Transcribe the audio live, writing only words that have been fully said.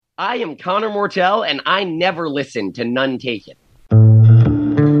I am Connor Mortell, and I never listen to None Taken.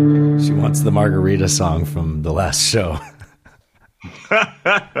 She wants the margarita song from the last show.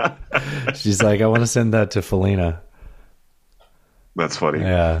 She's like, I want to send that to Felina. That's funny.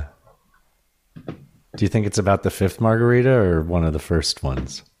 Yeah. Do you think it's about the fifth margarita or one of the first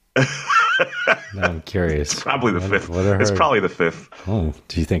ones? No, I'm curious. It's probably the fifth. It's probably the fifth. Oh,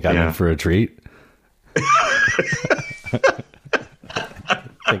 do you think I'm in for a treat?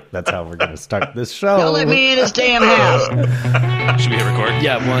 I think that's how we're going to start this show. Don't let me in this damn house. Should we hit record?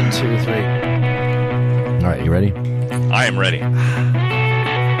 Yeah, 1, 2, 3. All right, you ready? I am ready.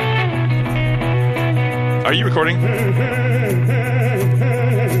 Are you recording?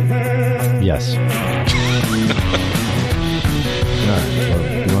 Yes. All right,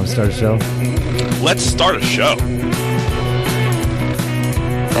 well, you want to start a show? Let's start a show.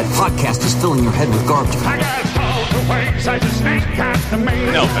 That podcast is filling your head with garbage.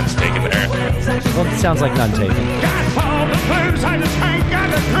 No offense taken there. Well, it sounds like None Taken.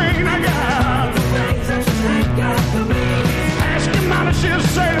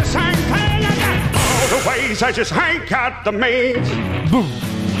 I just ain't got the means. Boom.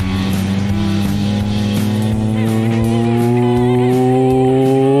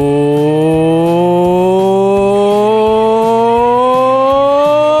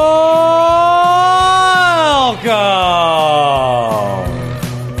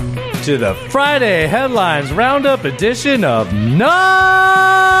 To the Friday Headlines Roundup edition of None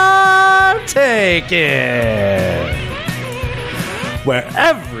Taken, where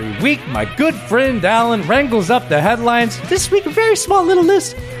every week my good friend Alan wrangles up the headlines. This week, a very small little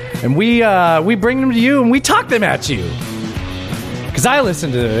list, and we bring them to you and we talk them at you. Because I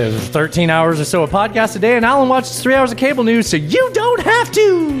listen to 13 hours or so of podcasts a day, and Alan watches 3 hours of cable news, so you don't have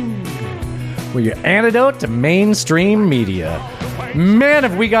to. We're your antidote to mainstream media. Man,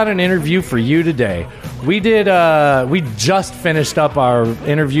 have we got an interview for you today. We just finished up our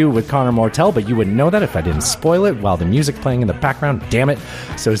interview with Connor Mortell, but you wouldn't know that if I didn't spoil it while the music's playing in the background. Damn it.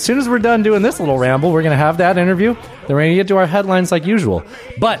 So as soon as we're done doing this little ramble, we're going to have that interview. Then we're going to get to our headlines like usual.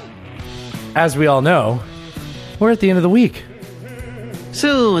 But, as we all know, we're at the end of the week.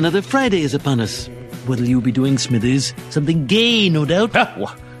 So, another Friday is upon us. What'll you be doing, Smithers? Something gay, no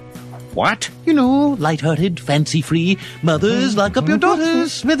doubt. What? You know, lighthearted, fancy-free. Mothers, lock up your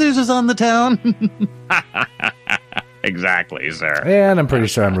daughters. Smithers is on the town. Exactly, sir. And I'm pretty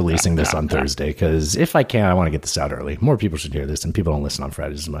sure I'm releasing this on Thursday, because if I can, I want to get this out early. More people should hear this, and people don't listen on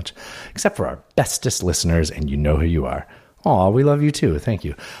Fridays as much, except for our bestest listeners, and you know who you are. Aw, we love you too. Thank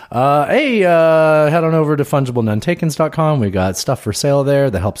you. Head on over to fungiblenuntakens.com. We got stuff for sale there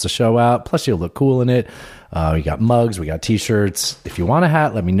that helps the show out. Plus, you'll look cool in it. We got mugs. We got t-shirts. If you want a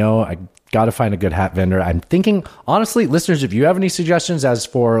hat, let me know. I got to find a good hat vendor. I'm thinking, honestly, listeners, if you have any suggestions as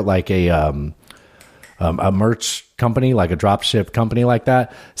for like a merch company, like a drop ship company like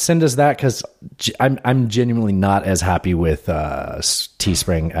that, send us that, because I'm genuinely not as happy with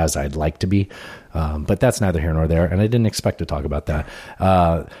Teespring as I'd like to be. But that's neither here nor there, and I didn't expect to talk about that.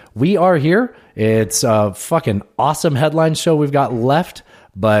 We are here. It's a fucking awesome headline show we've got left,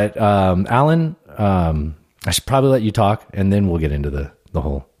 but Alan, I should probably let you talk, and then we'll get into the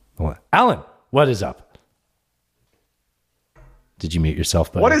whole. Alan, what is up? Did you mute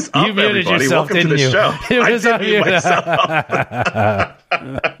yourself? Buddy? What is up, you muted everybody? yourself, Welcome to the you? show. It was I did mute myself.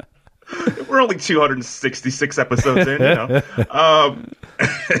 We're only 266 episodes in, you know.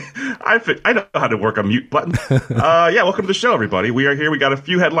 I know how to work a mute button. Yeah, welcome to the show, everybody. We are here. We got a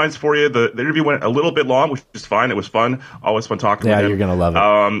few headlines for you. The interview went a little bit long, which is fine. It was fun. Always fun talking with him. Yeah, you're going to love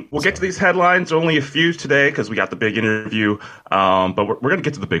it. We'll get to these headlines. Only a few today because we got the big interview. But we're going to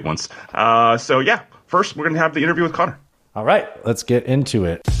get to the big ones. So, yeah, first we're going to have the interview with Connor. All right, let's get into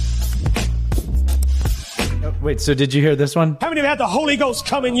it. Wait, so did you hear this one? How many have had the Holy Ghost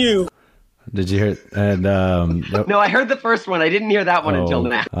come in you? Did you hear it? And No, I heard the first one. I didn't hear that one until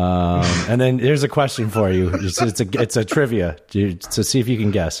now. And then here's a question for you. It's a trivia to see if you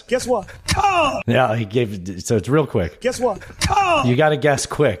can guess. Guess what? Come! Yeah, he gave. So it's real quick. Guess what? Come! You got to guess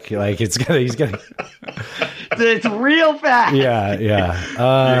quick. Like he's gonna. It's real fast. Yeah. You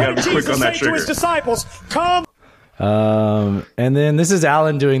got to be quick on that trigger. To his disciples, come! And then this is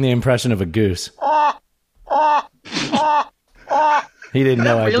Alan doing the impression of a goose. He didn't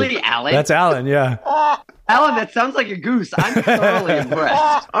know. Really, Alan? That's Alan. Yeah. Alan, that sounds like a goose. I'm thoroughly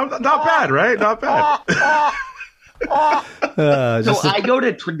impressed. Not bad, right? Not bad. So I go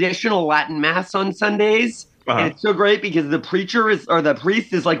to traditional Latin mass on Sundays, and it's so great because the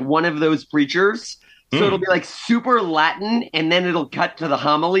priest is like one of those preachers. So it'll be like super Latin, and then it'll cut to the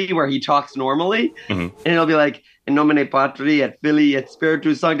homily where he talks normally, and it'll be like, "In nomine Patri et Filii et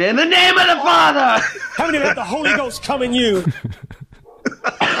Spiritus Sancti," in the name of the Father. How many let the Holy Ghost come in you?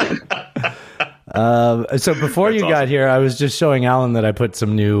 So before you got here, I was just showing Alan that I put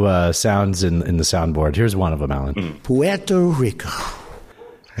some new sounds in the soundboard. Here's one of them, Alan. Puerto Rico.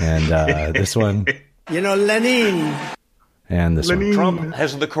 And this one. Lenin. And this one. Trump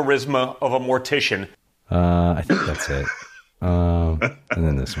has the charisma of a mortician. I think that's it. And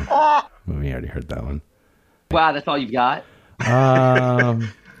then this one. We already heard that one. Wow, that's all you've got?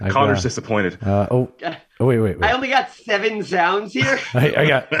 Connor's disappointed. Wait. I only got 7 sounds here. I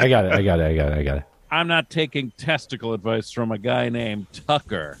got it. I'm not taking testicle advice from a guy named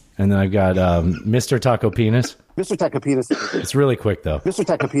Tucker. And then I've got Mr. Taco Penis. Mr. Taco Penis. It's really quick, though. Mr.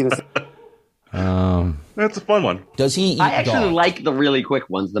 Taco Penis. That's a fun one. Does he eat I actually dog? like the really quick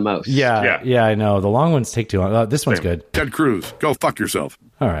ones the most. Yeah, I know. The long ones take too long. This one's good. Ted Cruz, go fuck yourself.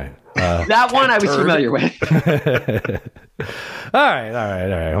 All right. That one I was familiar with. All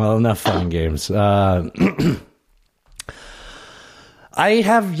right. Well, enough fun games. I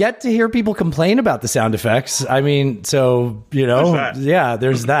have yet to hear people complain about the sound effects. I mean, so,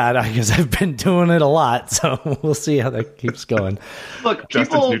 there's that. I guess I've been doing it a lot, so we'll see how that keeps going. Look,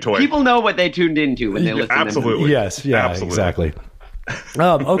 Justin's new toy. people know what they tuned into when they listen. Absolutely. Yes, yeah, Absolutely. exactly.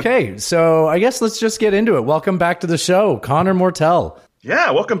 Okay, so I guess let's just get into it. Welcome back to the show, Connor Mortell.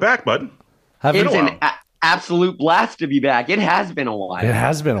 Yeah, welcome back, bud. It's an absolute blast to be back. It has been a while. It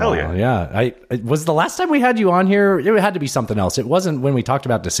has been a while. Yeah. It was the last time we had you on here. It had to be something else. It wasn't when we talked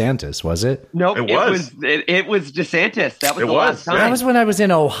about DeSantis, was it? Nope. It was. It was DeSantis. That was It the was, last time. That was when I was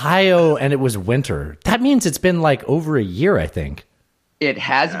in Ohio and it was winter. That means it's been like over a year, I think. It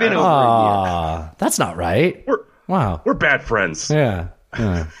has been over a year. That's not right. We're bad friends. Yeah.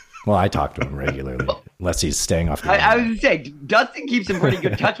 Well, I talk to him regularly, unless he's staying off the I was going to say, Dustin keeps in pretty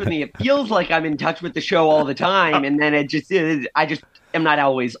good touch with me. It feels like I'm in touch with the show all the time, and then it just is. I just am not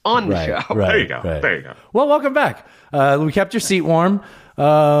always on the show. There you go. There you go. Well, welcome back. We kept your seat warm.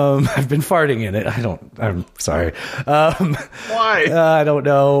 I've been farting in it. I'm sorry. Why? I don't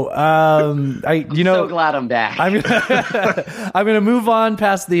know. I'm so glad I'm back. I'm gonna move on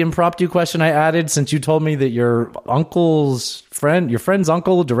past the impromptu question I added, since you told me that your friend's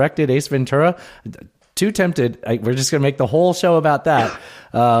uncle directed Ace Ventura. Too tempted. We're just gonna make the whole show about that.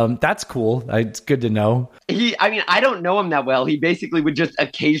 That's cool. It's good to know. I don't know him that well. He basically would just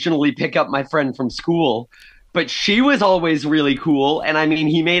occasionally pick up my friend from school. But she was always really cool. And I mean,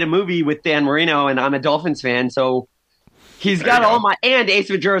 he made a movie with Dan Marino, and I'm a Dolphins fan. So he's got all my. And Ace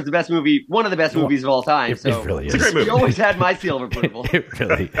Ventura is the best movie, one of the best movies of all time. It really is. It's a great movie. He always had my seal of approval. It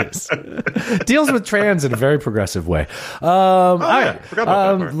really is. Deals with trans in a very progressive way. All right. Forgot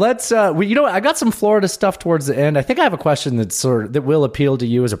about that part. Let's. I got some Florida stuff towards the end. I think I have a question that will appeal to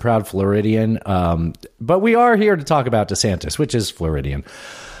you as a proud Floridian. But we are here to talk about DeSantis, which is Floridian.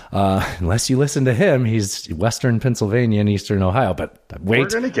 Unless you listen to him, he's Western Pennsylvania and Eastern Ohio. But wait, We're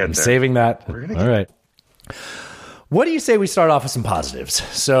gonna get I'm there. saving that. All right. What do you say we start off with some positives?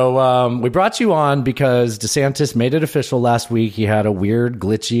 So we brought you on because DeSantis made it official last week. He had a weird,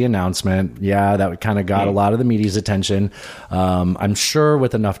 glitchy announcement. Yeah, that kind of got a lot of the media's attention. I'm sure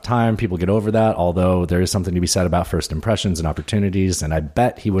with enough time, people get over that, although there is something to be said about first impressions and opportunities, and I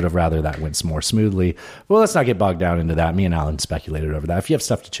bet he would have rather that went more smoothly. Well, let's not get bogged down into that. Me and Alan speculated over that. If you have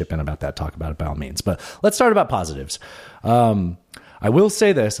stuff to chip in about that, talk about it by all means. But let's start about positives. I will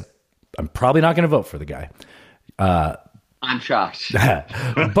say this. I'm probably not going to vote for the guy. I'm shocked.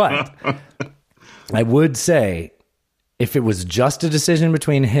 But I would say if it was just a decision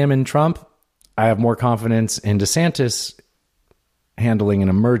between him and Trump, I have more confidence in DeSantis handling an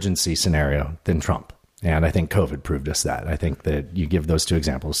emergency scenario than Trump. And I think COVID proved us that. I think that you give those two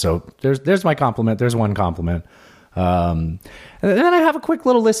examples. So there's my compliment. There's one compliment. And then I have a quick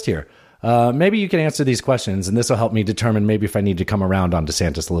little list here. Maybe you can answer these questions, and this will help me determine maybe if I need to come around on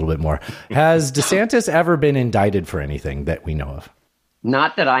DeSantis a little bit more. Has DeSantis ever been indicted for anything that we know of?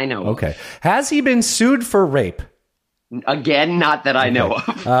 Not that I know of. Okay. Has he been sued for rape? Again, not that I know of.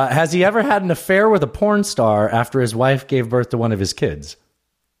 Has he ever had an affair with a porn star after his wife gave birth to one of his kids?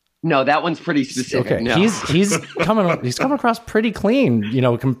 No, that one's pretty specific. Okay, No. he's coming across pretty clean,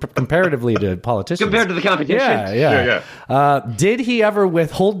 comparatively to politicians. Compared to the competition. Yeah. Did he ever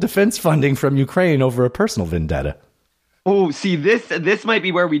withhold defense funding from Ukraine over a personal vendetta? Oh, see, this might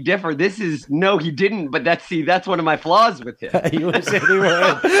be where we differ. This is no, he didn't. But that's one of my flaws with him. You wish he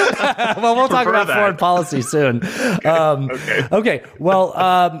would. Well, we'll talk about foreign policy soon. Okay. Well,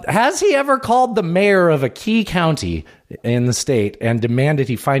 has he ever called the mayor of a key county in the state and demanded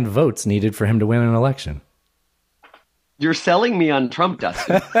he find votes needed for him to win an election? You're selling me on Trump,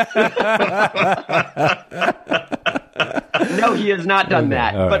 Dustin. No, he has not done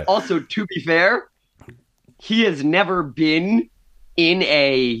that. All right. But also, to be fair, he has never been in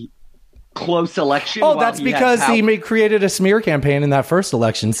a close election. Oh, that's because he created a smear campaign in that first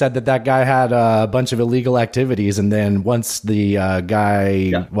election, said that guy had a bunch of illegal activities, and then once the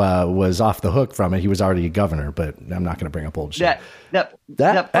guy was off the hook from it, he was already a governor. But I'm not going to bring up old shit.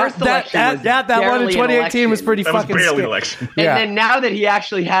 That first election that one in 2018 was pretty fucking barely election. And then now that he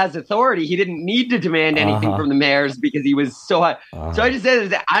actually has authority, he didn't need to demand anything from the mayors because he was so high. So I just said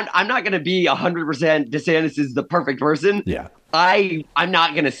that I'm not going to be 100% DeSantis is the perfect person. Yeah. I'm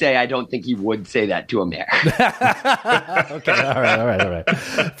not going to say I don't think he would say that to a mayor. Okay, all right.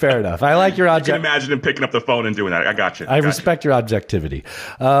 Fair enough. I like your I can imagine him picking up the phone and doing that. I got you. I respect your objectivity.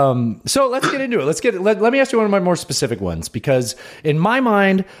 So let's get into it. Let me ask you one of my more specific ones, because in my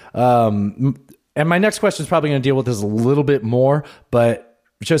mind, and my next question is probably going to deal with this a little bit more, but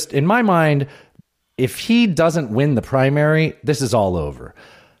just in my mind, if he doesn't win the primary, this is all over.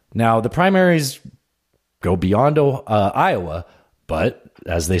 Now, the primaries go beyond Iowa, but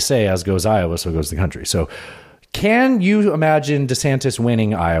as they say, as goes Iowa, so goes the country. So can you imagine DeSantis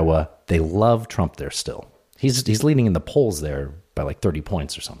winning Iowa? They love Trump there still. He's leading in the polls there by like 30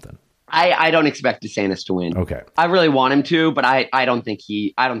 points or something. I don't expect DeSantis to win. Okay. I really want him to, but I don't think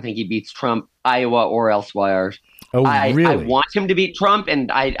he beats Trump, Iowa or elsewhere. Oh, really? I want him to beat Trump,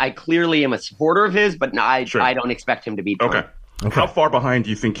 and I clearly am a supporter of his, but I don't expect him to beat Trump. Okay. How far behind do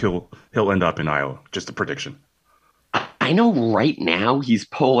you think he'll end up in Iowa? Just a prediction. I know right now he's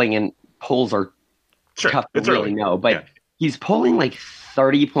polling, and polls are tough to really know, but he's polling like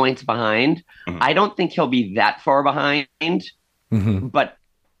 30 points behind. Mm-hmm. I don't think he'll be that far behind, but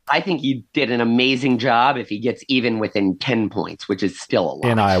I think he did an amazing job if he gets even within 10 points, which is still a lot.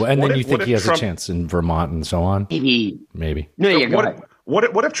 In Iowa. And then you think he has a chance in Vermont and so on? Maybe. No, so you're good.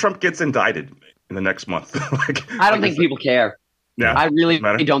 What if Trump gets indicted in the next month? I don't think people care. Yeah, I really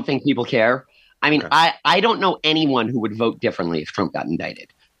don't think people care. I mean, I don't know anyone who would vote differently if Trump got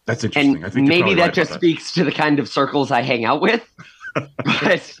indicted. That's interesting. And I think maybe that just speaks to the kind of circles I hang out with.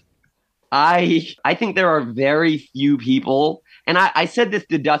 But I think there are very few people, and I said this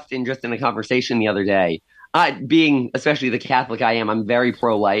to Dustin just in a conversation the other day. Being especially the Catholic I am, I'm very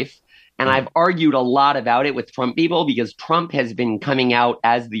pro-life. And I've argued a lot about it with Trump people because Trump has been coming out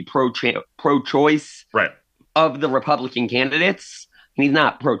as the pro-choice of the Republican candidates. And he's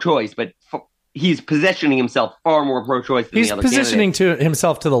not pro-choice, but he's positioning himself far more pro-choice than the other candidates. He's positioning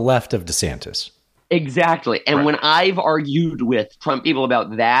himself to the left of DeSantis. Exactly. And when I've argued with Trump people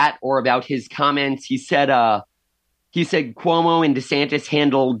about that or about his comments, he said Cuomo and DeSantis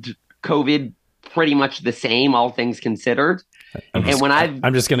handled COVID pretty much the same, all things considered. I'm just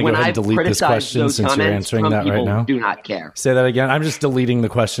going to go ahead and delete this question since you're answering that right now. Do not care. Say that again. I'm just deleting the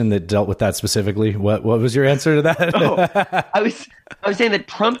question that dealt with that specifically. What was your answer to that? I was saying that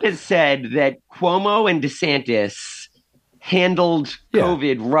Trump has said that Cuomo and DeSantis handled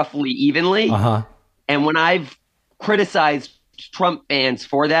COVID roughly evenly. And when I've criticized Trump fans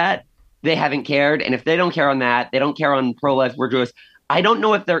for that, they haven't cared. And if they don't care on that, they don't care on pro-life, we're Jewish. I don't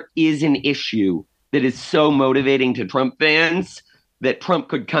know if there is an issue that is so motivating to Trump fans that Trump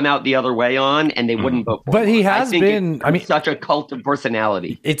could come out the other way on and they wouldn't vote for him. But he has been, such a cult of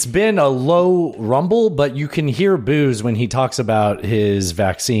personality. It's been a low rumble, but you can hear boos when he talks about his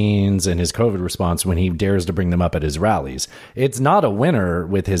vaccines and his COVID response when he dares to bring them up at his rallies. It's not a winner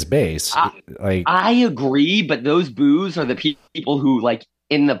with his base. I agree, but those boos are the people who, like,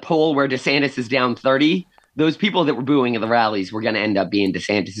 in the poll where DeSantis is down 30, those people that were booing at the rallies were going to end up being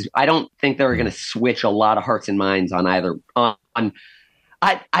DeSantis. I don't think they're going to switch a lot of hearts and minds on either.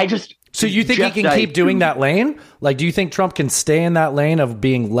 So you think he can keep doing that lane? Like, do you think Trump can stay in that lane of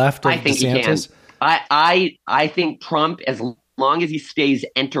being left of DeSantis? I think Trump, as long as he stays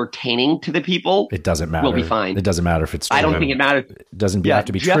entertaining to the people, it doesn't matter. We'll be fine. It doesn't matter if it's true. I don't think it matters. It doesn't have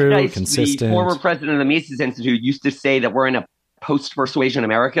to be Jeff true, Dice, consistent. The former president of the Mises Institute used to say that we're in a post-persuasion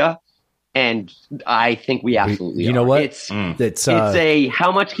America. And I think we absolutely you know are. what? It's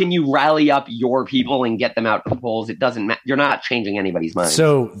how much can you rally up your people and get them out to the polls? It doesn't matter. You're not changing anybody's mind.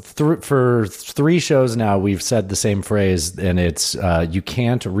 So for 3 shows now, we've said the same phrase, and it's you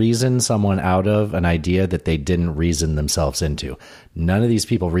can't reason someone out of an idea that they didn't reason themselves into. None of these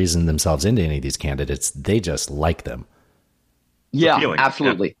people reasoned themselves into any of these candidates. They just like them. Yeah, feeling.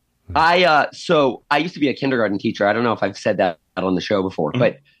 absolutely. Yeah. I used to be a kindergarten teacher. I don't know if I've said that on the show before,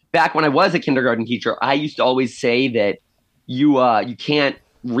 but back when I was a kindergarten teacher, I used to always say that you can't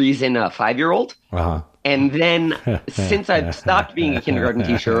reason a 5-year-old. Uh-huh. And then since I've stopped being a kindergarten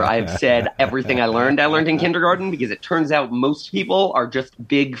teacher, I've said everything I learned in kindergarten, because it turns out most people are just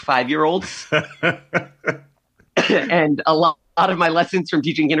big 5-year-olds. And a lot of my lessons from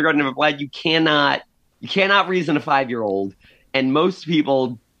teaching kindergarten have applied. You cannot reason a 5-year-old, and most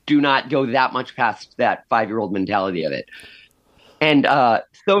people do not go that much past that 5-year-old mentality of it. And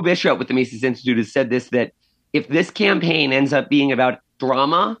Stowe Bishop with the Mises Institute has said this, that if this campaign ends up being about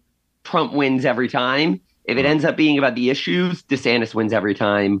drama, Trump wins every time. If it ends up being about the issues, DeSantis wins every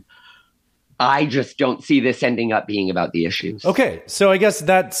time. I just don't see this ending up being about the issues. Okay, so I guess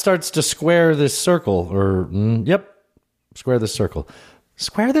that starts to square this circle, square this circle.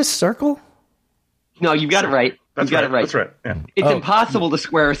 Square this circle? No, you've got it right. That's you got right. it right. That's right. Yeah. It's impossible to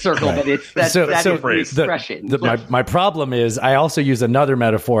square a circle, but that's the phrase. expression. My problem is I also use another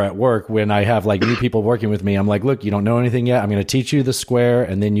metaphor at work when I have like new people working with me. I'm like, look, you don't know anything yet. I'm going to teach you the square,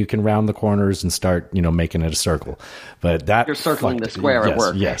 and then you can round the corners and start, making it a circle. But that you're circling the square at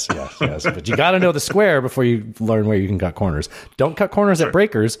work. Yes. But you got to know the square before you learn where you can cut corners. Don't cut corners at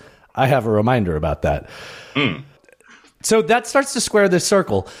breakers. I have a reminder about that. So that starts to square this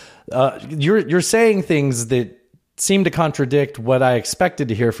circle. You're saying things that seem to contradict what I expected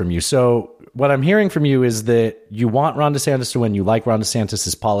to hear from you. So what I'm hearing from you is that you want Ron DeSantis to win. You like Ron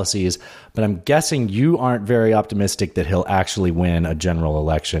DeSantis' policies, but I'm guessing you aren't very optimistic that he'll actually win a general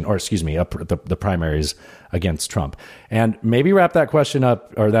election, or the primaries against Trump. And maybe wrap that question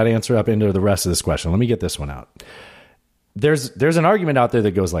up, or that answer up, into the rest of this question. Let me get this one out. There's an argument out there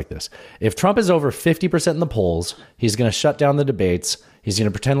that goes like this. If Trump is over 50% in the polls, he's going to shut down the debates. He's going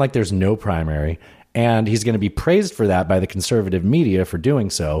to pretend like there's no primary, and he's going to be praised for that by the conservative media for doing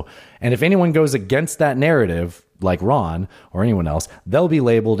so. And if anyone goes against that narrative, like Ron or anyone else, they'll be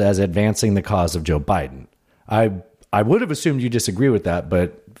labeled as advancing the cause of Joe Biden. I would have assumed you disagree with that,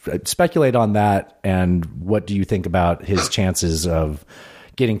 but speculate on that. And what do you think about his chances of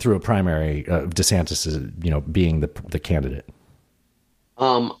getting through a primary, DeSantis, being the candidate?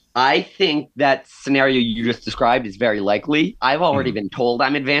 I think that scenario you just described is very likely. I've already been told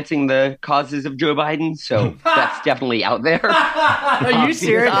I'm advancing the causes of Joe Biden, so that's definitely out there. Are you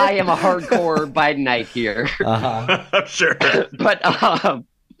serious? I am a hardcore Bidenite here. Sure. But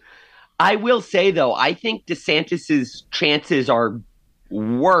I will say, though, I think DeSantis's chances are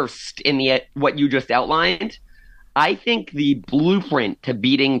worst in what you just outlined. I think the blueprint to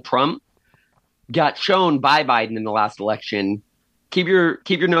beating Trump got shown by Biden in the last election. Keep your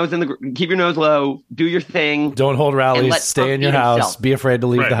nose low. Do your thing. Don't hold rallies. Stay in your house. Himself. Be afraid to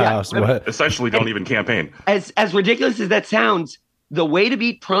leave the house. What? Essentially, don't even campaign. As ridiculous as that sounds, the way to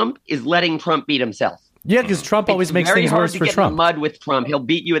beat Trump is letting Trump beat himself. Yeah, because Trump always makes things worse for Trump. It's very hard to get in the mud with Trump. He'll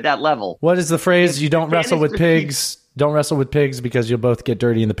beat you at that level. What is the phrase? You don't wrestle with pigs. Don't wrestle with pigs because you'll both get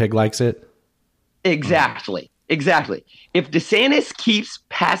dirty and the pig likes it. Exactly. If DeSantis keeps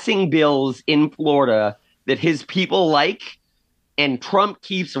passing bills in Florida that his people like, and Trump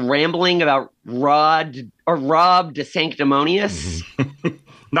keeps rambling about Rob DeSanctimonious.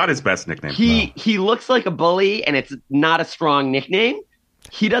 Not his best nickname. He looks like a bully, and it's not a strong nickname.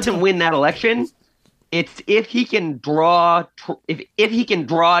 He doesn't win that election. It's if he can draw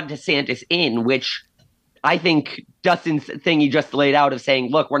DeSantis in, which I think Dustin's thing he just laid out of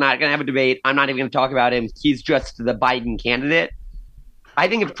saying, look, we're not going to have a debate. I'm not even going to talk about him. He's just the Biden candidate. I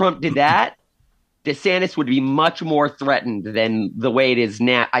think if Trump did that, DeSantis would be much more threatened than the way it is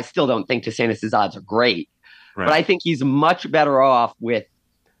now. I still don't think DeSantis' odds are great, but I think he's much better off with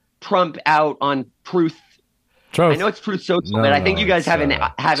Trump out on Truth. I know it's Truth Social, but I think you guys have an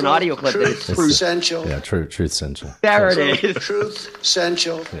audio clip that is Truth Central. Yeah, Truth Central. There it is. Truth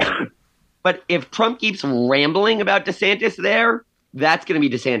Central. Yeah. But if Trump keeps rambling about DeSantis there, that's going to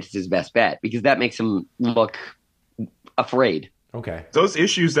be DeSantis' best bet, because that makes him look afraid. Okay. Those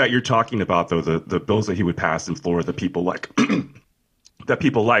issues that you're talking about, though, the bills that he would pass in Florida that people like,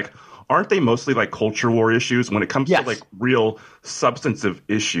 aren't they mostly like culture war issues? When it comes to like real substantive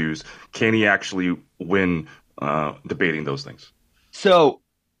issues, can he actually win debating those things? So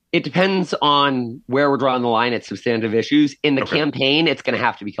it depends on where we're drawing the line at substantive issues. In the campaign, it's going to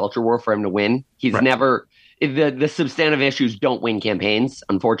have to be culture war for him to win. He's never the substantive issues don't win campaigns,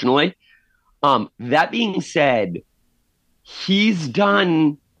 unfortunately. That being said, he's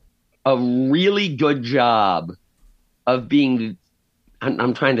done a really good job of being.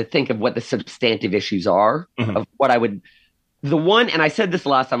 I'm trying to think of what the substantive issues are of what I would. The one, and I said this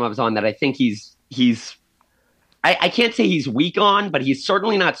last time I was on, that I think he's I can't say he's weak on, but he's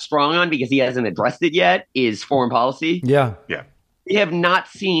certainly not strong on because he hasn't addressed it yet, is foreign policy. Yeah. Yeah. We have not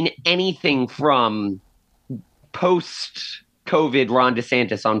seen anything from post-COVID Ron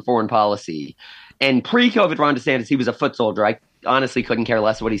DeSantis on foreign policy. And pre-COVID Ron DeSantis, he was a foot soldier. I honestly couldn't care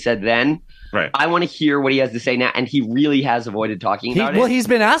less what he said then. Right. I want to hear what he has to say now, and he really has avoided talking about it. Well, he's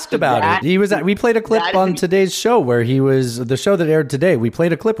been asked about it. We played a clip on today's show where the show that aired today. We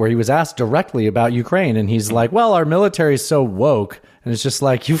played a clip where he was asked directly about Ukraine, and he's like, "Well, our military is so woke," and it's just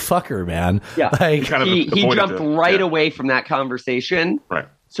like, "You fucker, man." Yeah, like, he jumped right away from that conversation. Right.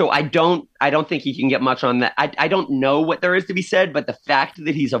 So I don't think he can get much on that. I don't know what there is to be said, but the fact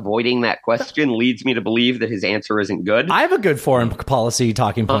that he's avoiding that question leads me to believe that his answer isn't good. I have a good foreign policy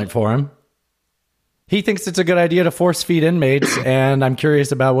talking point for him. He thinks it's a good idea to force feed inmates, and I'm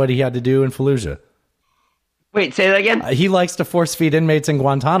curious about what he had to do in Fallujah. Wait, say that again? He likes to force feed inmates in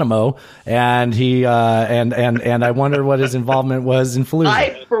Guantanamo, and he and I wonder what his involvement was in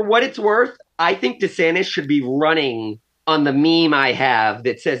Fallujah. For what it's worth, I think DeSantis should be running on the meme I have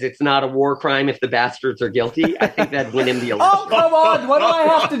that says it's not a war crime if the bastards are guilty. I think that'd win him the election. Oh, come on. What do I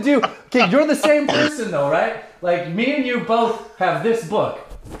have to do? Okay, you're the same person, though, right? Like, me and you both have this book.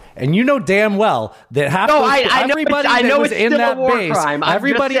 And you know damn well that everybody that was in that base,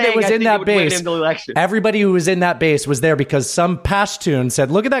 everybody who was in that base was there because some Pashtun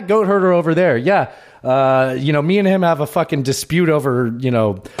said, "Look at that goat herder over there." Yeah, me and him have a fucking dispute over,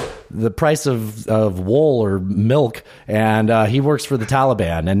 the price of wool or milk, and he works for the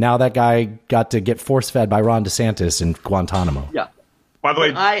Taliban, and now that guy got to get force fed by Ron DeSantis in Guantanamo. Yeah. By the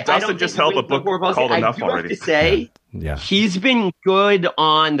way, Dustin just held a book called Enough already. I have to say, he's been good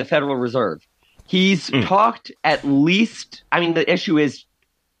on the Federal Reserve. He's talked at least. I mean, the issue is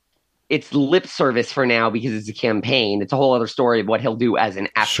it's lip service for now because it's a campaign. It's a whole other story of what he'll do as an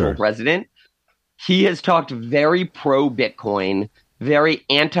actual president. He has talked very pro Bitcoin, very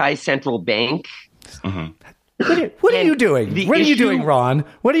anti-central bank. Mm-hmm. What are you doing? What are you doing, Ron?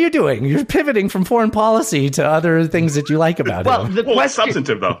 What are you doing? You're pivoting from foreign policy to other things that you like about him. What's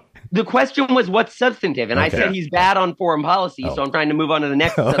substantive, though? The question was what's substantive, and I said he's bad on foreign policy, so I'm trying to move on to the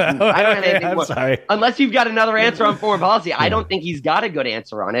next. I don't have anything more. Sorry. Unless you've got another answer on foreign policy, I don't think he's got a good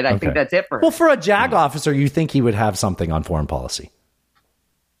answer on it. I think that's it for him. Well, for a JAG officer, you think he would have something on foreign policy?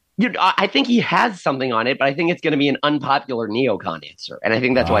 I think he has something on it, but I think it's going to be an unpopular neocon answer, and I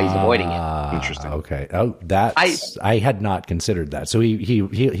think that's why he's avoiding it. Interesting. Okay. Oh, I had not considered that. So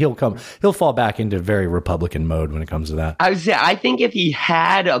he'll fall back into very Republican mode when it comes to that. I think if he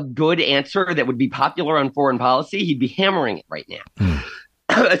had a good answer that would be popular on foreign policy, he'd be hammering it right now.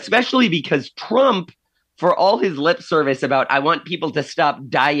 Especially because Trump, for all his lip service about I want people to stop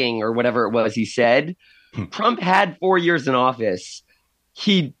dying or whatever it was he said, Trump had 4 years in office.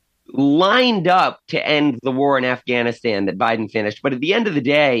 He lined up to end the war in Afghanistan that Biden finished. But at the end of the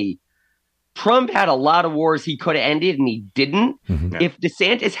day, Trump had a lot of wars he could have ended and he didn't. Mm-hmm. If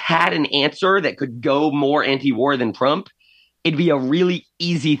DeSantis had an answer that could go more anti-war than Trump, it'd be a really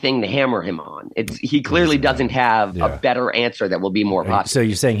easy thing to hammer him on. He clearly doesn't have a better answer that will be more popular. So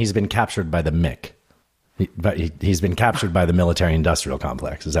you're saying he's been captured by the MIC, but he's been captured by the military-industrial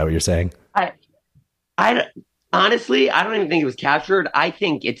complex. Is that what you're saying? Honestly, I don't even think it was captured. I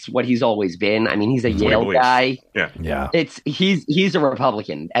think it's what he's always been. I mean, he's a Yale guy. Yeah. He's a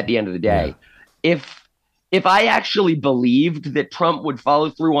Republican at the end of the day. Yeah. If I actually believed that Trump would follow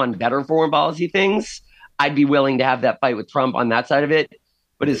through on better foreign policy things, I'd be willing to have that fight with Trump on that side of it.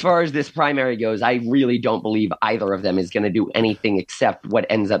 But as far as this primary goes, I really don't believe either of them is going to do anything except what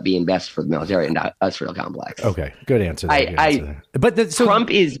ends up being best for the military-industrial complex. Okay, good answer.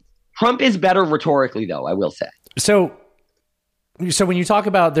 Trump is better rhetorically, though, I will say. So when you talk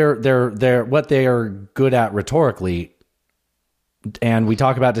about their what they are good at rhetorically, and we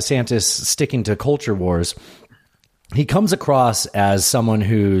talk about DeSantis sticking to culture wars, he comes across as someone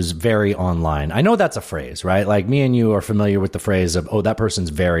who's very online. I know that's a phrase, right? Like me and you are familiar with the phrase of, oh, that person's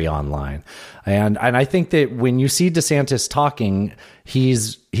very online. And I think that when you see DeSantis talking,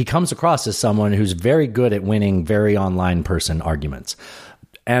 he comes across as someone who's very good at winning very online person arguments.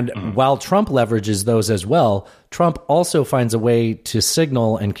 And while Trump leverages those as well, Trump also finds a way to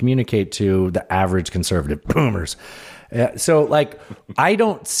signal and communicate to the average conservative boomers. So, I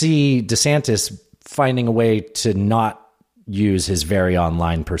don't see DeSantis finding a way to not use his very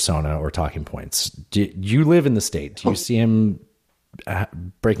online persona or talking points. Do you live in the state? Do you see him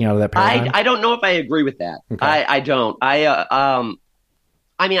breaking out of that paradigm? I don't know if I agree with that. Okay. I don't. I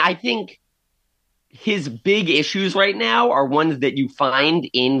mean, I think his big issues right now are ones that you find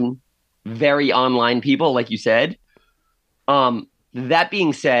in very online people, like you said. That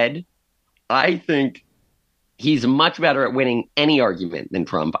being said, I think he's much better at winning any argument than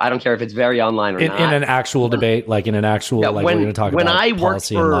Trump. I don't care if it's very online or not. In an actual debate, like in an actual, like we're going to talk about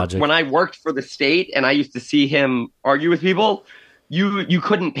policy and logic. When I worked for the state and I used to see him argue with people, you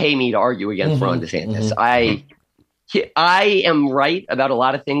couldn't pay me to argue against Ron DeSantis. I am right about a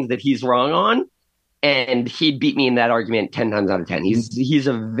lot of things that he's wrong on, and he beat me in that argument 10 times out of 10. He's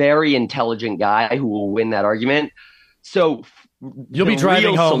a very intelligent guy who will win that argument. So you'll be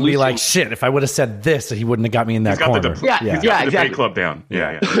driving home and be like, shit, if I would have said this, he wouldn't have got me in that corner. He's got the exactly. debate club down.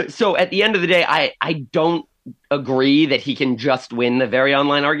 Yeah. So at the end of the day, I don't agree that he can just win the very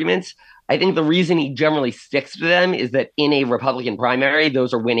online arguments. I think the reason he generally sticks to them is that in a Republican primary,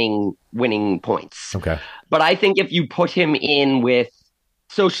 those are winning points. Okay. But I think if you put him in with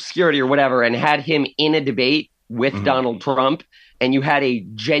Social Security or whatever and had him in a debate with Donald Trump, and you had a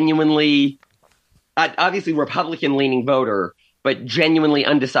genuinely, obviously Republican-leaning voter, but genuinely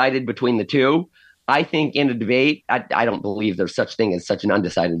undecided between the two, I think in a debate, I don't believe there's such thing as such an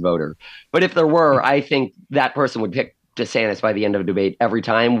undecided voter. But if there were, I think that person would pick DeSantis by the end of a debate every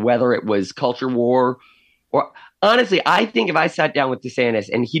time, whether it was culture war or honestly, I think if I sat down with DeSantis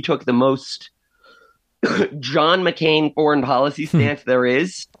and he took the most John McCain foreign policy stance there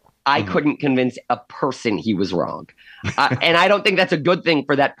is, I couldn't convince a person he was wrong. And I don't think that's a good thing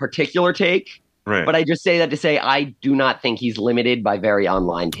for that particular take. Right. But I just say that to say I do not think he's limited by very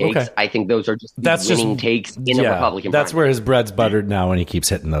online takes. Okay. I think those are just winning takes in a Republican That's primary. where his bread's buttered now when he keeps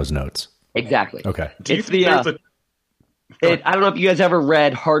hitting those notes. Exactly. Okay. I don't know if you guys ever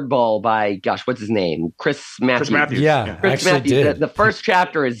read Hardball by, what's his name? Chris Matthews. Yeah, Chris Matthews. Did. The first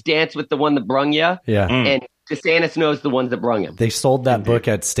chapter is Dance with the One That Brung Ya. Yeah. And DeSantis knows the ones that brung him. They sold that book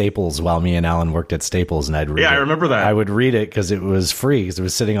at Staples while me and Alan worked at Staples, and I'd read it. Yeah, I remember that. I would read it because it was free, because it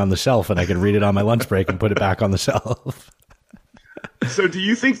was sitting on the shelf, and I could read it on my lunch break and put it back on the shelf. So do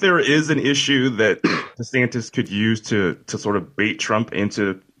you think there is an issue that DeSantis could use to sort of bait Trump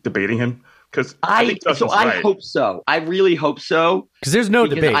into debating him? Because I hope so. I really hope so. Because there's no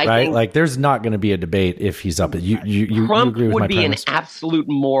debate, right? Like, there's not going to be a debate if he's up. You Trump agree with would my be premise? an absolute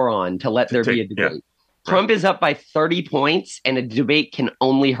moron to let there be a debate. Yeah. Trump is up by 30 points, and a debate can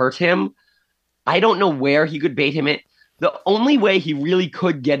only hurt him. I don't know where he could bait him in. The only way he really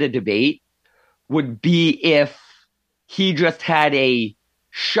could get a debate would be if he just had a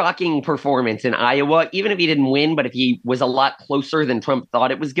shocking performance in Iowa, even if he didn't win, but if he was a lot closer than Trump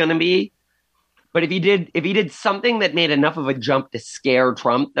thought it was going to be. But if he did something that made enough of a jump to scare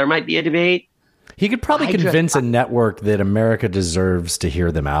Trump, there might be a debate. He could probably convince a network that America deserves to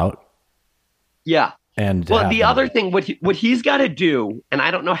hear them out. Yeah. And the other thing, what he's got to do, and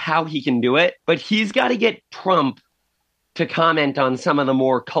I don't know how he can do it, but he's got to get Trump to comment on some of the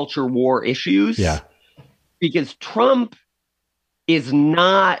more culture war issues. Yeah. Because Trump is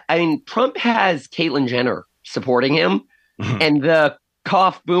not, Trump has Caitlyn Jenner supporting him, and the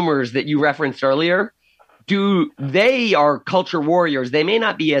cough boomers that you referenced earlier, they are culture warriors. They may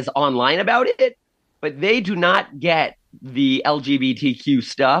not be as online about it, but they do not get the LGBTQ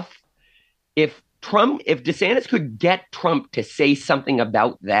stuff. If DeSantis could get Trump to say something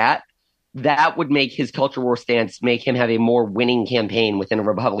about that, that would make his culture war stance, make him have a more winning campaign within a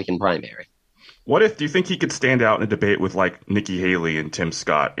Republican primary. Do you think he could stand out in a debate with like Nikki Haley and Tim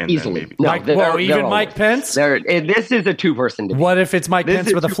Scott? And easily. Maybe... No, even Mike Pence? This is a two-person debate. What if it's Mike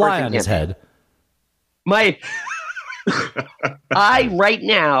Pence with a fly on his head? I right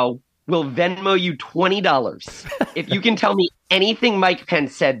now will Venmo you $20 if you can tell me anything Mike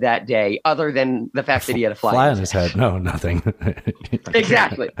Pence said that day other than the fact that he had a fly on his head. No, nothing.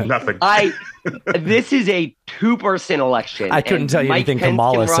 Exactly. Nothing. This is a two-person election. I couldn't tell you anything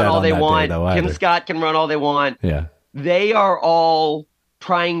Kamala said on that day, though, either. Tim Scott can run all they want. Yeah. They are all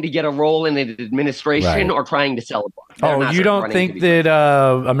trying to get a role in the administration or trying to sell a book. Oh, you don't think that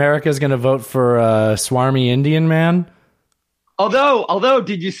America is going to vote for Swarmy Indian man? Although,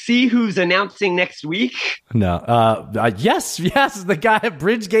 did you see who's announcing next week? No. Yes, the guy at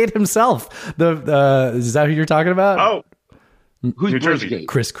Bridgegate himself. Is that who you're talking about? Oh, who's Bridgegate?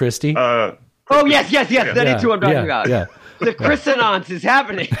 Chris Christie. Yes. That is who I'm talking about. Yeah. The Christenance is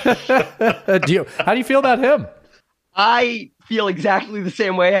happening. How do you feel about him? I feel exactly the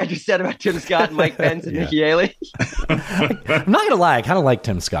same way I just said about Tim Scott and Mike Pence and Nikki Haley. I'm not going to lie. I kind of like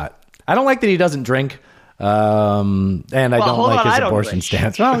Tim Scott. I don't like that he doesn't drink. And I don't like his abortion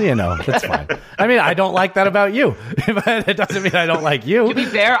stance. Well, that's fine. I don't like that about you, but it doesn't mean I don't like you. To be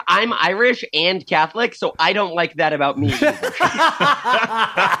fair, I'm Irish and Catholic, so I don't like that about me.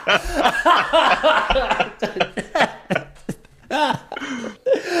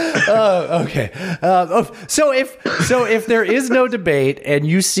 Okay. So if there is no debate and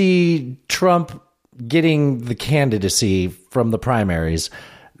you see Trump getting the candidacy from the primaries.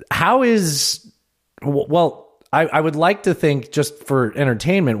 How is, well, I would like to think, just for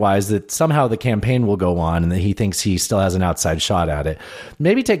entertainment wise, that somehow the campaign will go on and that he thinks he still has an outside shot at it.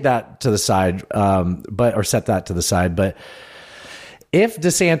 Maybe take that to the side, or set that to the side. But if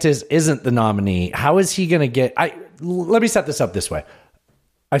DeSantis isn't the nominee, how is he going to get? Let me set this up this way.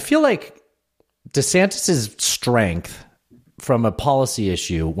 I feel like DeSantis's strength from a policy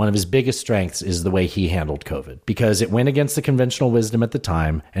issue, one of his biggest strengths is the way he handled COVID, because it went against the conventional wisdom at the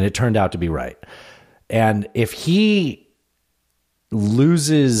time and it turned out to be right. And if he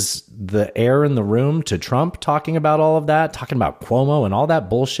loses the air in the room to Trump talking about all of that, talking about Cuomo and all that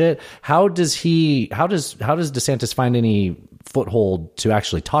bullshit, how does DeSantis find any foothold to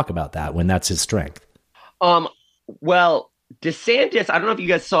actually talk about that when that's his strength? Well, DeSantis, I don't know if you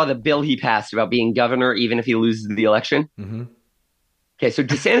guys saw the bill he passed about being governor even if he loses the election. Mm-hmm. Okay, so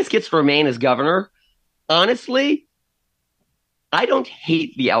DeSantis gets to remain as governor. Honestly, I don't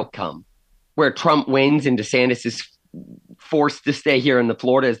hate the outcome where Trump wins and DeSantis is forced to stay here in the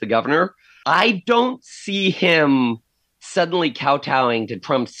Florida as the governor. I don't see him suddenly kowtowing to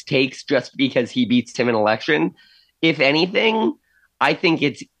Trump's takes just because he beats him in election. If anything, I think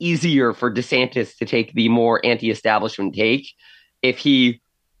it's easier for DeSantis to take the more anti-establishment take if he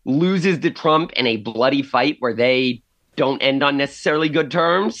loses to Trump in a bloody fight where they don't end on necessarily good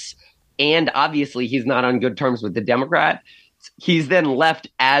terms. And obviously he's not on good terms with the Democrat. He's then left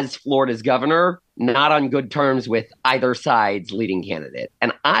as Florida's governor, not on good terms with either side's leading candidate.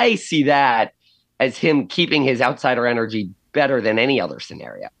 And I see that as him keeping his outsider energy better than any other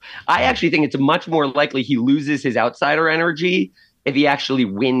scenario. I actually think it's much more likely he loses his outsider energy if he actually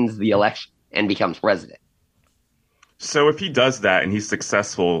wins the election and becomes president. So if he does that and he's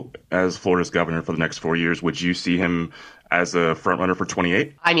successful as Florida's governor for the next 4 years, would you see him as a front runner for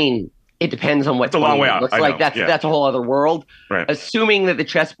 28? I mean, it depends on what it's a long way out. Looks like. That's a whole other world. Right. Assuming that the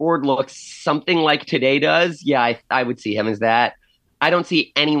chessboard looks something like today does, yeah, I would see him as that. I don't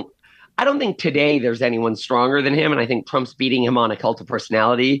think today there's anyone stronger than him, and I think Trump's beating him on a cult of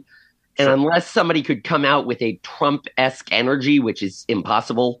personality. And unless somebody could come out with a Trump-esque energy, which is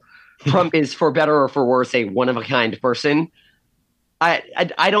impossible, Trump is, for better or for worse, a one-of-a-kind person.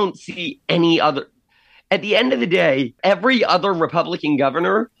 I don't see any other. At the end of the day, every other Republican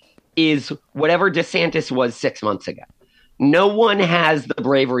governor is whatever DeSantis was 6 months ago. No one has the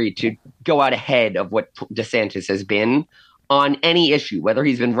bravery to go out ahead of what DeSantis has been on any issue, whether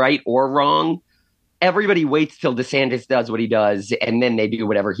he's been right or wrong. Everybody waits till DeSantis does what he does, and then they do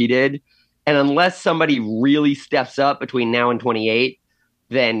whatever he did. And unless somebody really steps up between now and 28,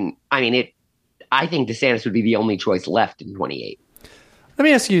 then, I think DeSantis would be the only choice left in 28. Let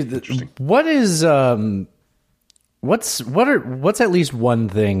me ask you, what is, what's at least one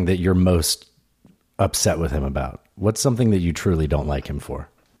thing that you're most upset with him about? What's something that you truly don't like him for?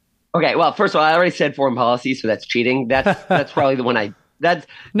 Okay, well, first of all, I already said foreign policy, so that's cheating. That's probably the one That's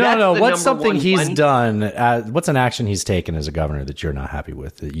no. What's something he's done? What's an action he's taken as a governor that you're not happy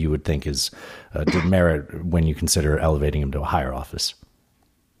with, that you would think is demerit when you consider elevating him to a higher office?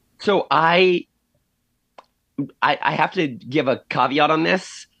 So I have to give a caveat on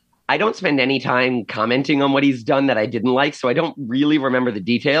this. I don't spend any time commenting on what he's done that I didn't like, so I don't really remember the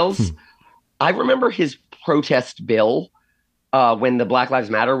details. I remember his protest bill when the Black Lives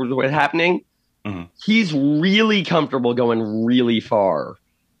Matter was happening. Mm-hmm. He's really comfortable going really far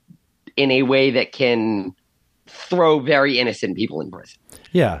in a way that can throw very innocent people in prison.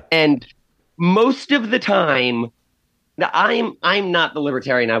 Yeah. And most of the time, I'm not the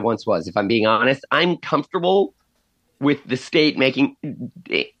libertarian I once was, if I'm being honest. I'm comfortable with the state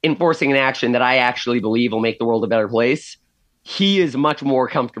enforcing an action that I actually believe will make the world a better place. He is much more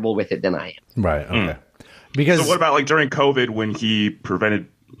comfortable with it than I am. Right. Okay. Because so what about like during COVID when he prevented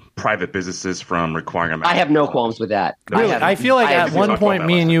private businesses from requiring a mask? I have no qualms with that. Really? I feel like at one point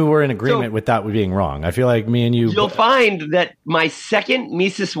me and you were in agreement with that being wrong. I feel like me and you... You'll find that my second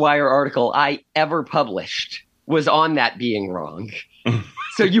Mises Wire article I ever published was on that being wrong.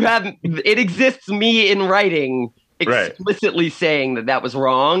 So it exists me in writing explicitly saying that was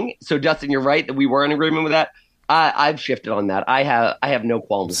wrong. So Justin, you're right that we were in agreement with that. I've shifted on that. I have no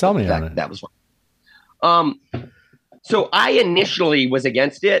qualms with the fact that was wrong. So I initially was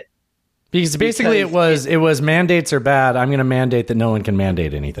against it. Because basically it was mandates are bad. I'm going to mandate that no one can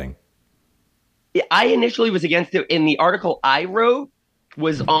mandate anything. I initially was against it. And the article I wrote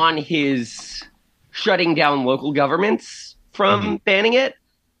was on his shutting down local governments from banning it.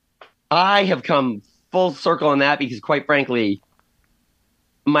 I have come full circle on that because, quite frankly,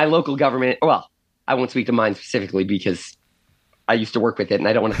 my local government, well, I won't speak to mine specifically because I used to work with it, and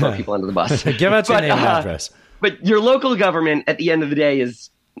I don't want to throw people under the bus. Give out your name and address. But your local government, at the end of the day, is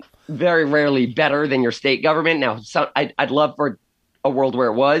very rarely better than your state government. Now, I'd love for a world where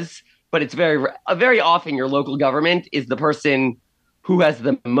it was, but it's very often your local government is the person who has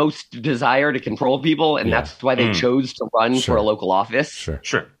the most desire to control people, and that's why they chose to run for a local office.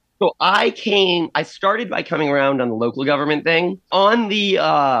 Sure. So I started by coming around on the local government thing. On the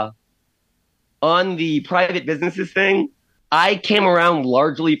private businesses thing, I came around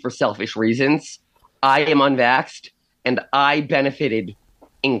largely for selfish reasons. I am unvaxxed, and I benefited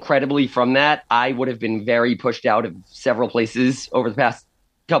incredibly from that. I would have been very pushed out of several places over the past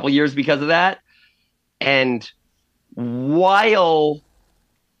couple years because of that. And while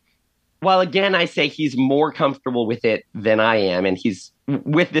again, I say he's more comfortable with it than I am, and he's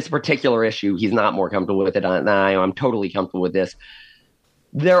with this particular issue, he's not more comfortable with it than I am. I'm totally comfortable with this.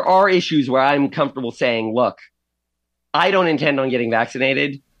 There are issues where I'm comfortable saying, look, I don't intend on getting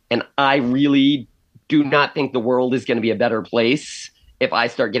vaccinated, and I really do not think the world is going to be a better place if I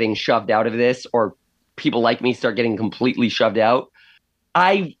start getting shoved out of this, or people like me start getting completely shoved out.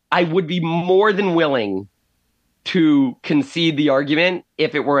 I would be more than willing to concede the argument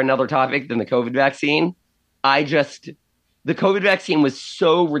if it were another topic than the COVID vaccine. The COVID vaccine was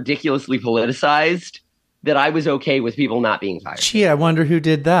so ridiculously politicized that I was okay with people not being fired. Gee, I wonder who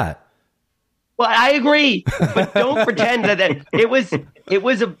did that. Well, I agree, but don't pretend that it was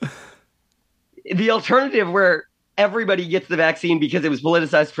the alternative where everybody gets the vaccine because it was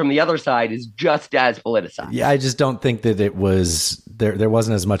politicized from the other side is just as politicized. Yeah, I just don't think that it was there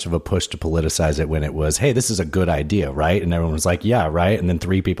wasn't as much of a push to politicize it when it was, hey, this is a good idea, right? And everyone was like, yeah, right. And then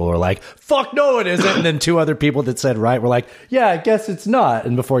 3 people were like, fuck no, it isn't. And then 2 other people that said right were like, yeah, I guess it's not.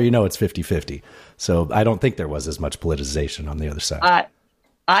 And before you know, it's 50-50. So I don't think there was as much politicization on the other side.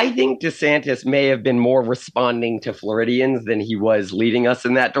 I think DeSantis may have been more responding to Floridians than he was leading us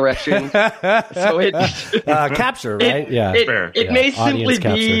in that direction. So it capture, right? It may simply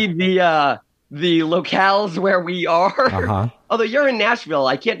be the locales where we are. Uh-huh. Although you're in Nashville,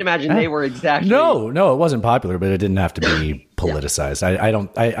 I can't imagine they were exactly. No, it wasn't popular, but it didn't have to be politicized.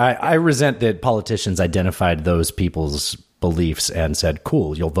 I resent that politicians identified those people's beliefs and said,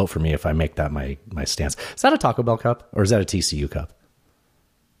 cool, you'll vote for me if I make that my stance. Is that a Taco Bell cup or is that a TCU cup?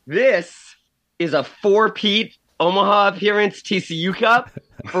 This is a 4-peat Omaha appearance TCU Cup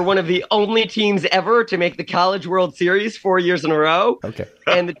for one of the only teams ever to make the College World Series 4 years in a row. Okay.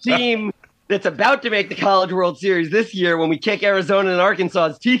 And the team that's about to make the College World Series this year when we kick Arizona and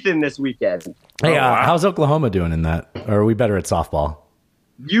Arkansas's teeth in this weekend. Hey, how's Oklahoma doing in that? Or are we better at softball?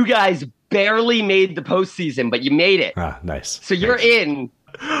 You guys barely made the postseason, but you made it. Nice. So you're in.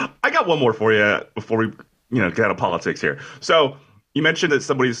 I got one more for you before we get out of politics here. So you mentioned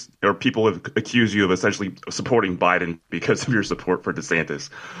that people have accused you of essentially supporting Biden because of your support for DeSantis.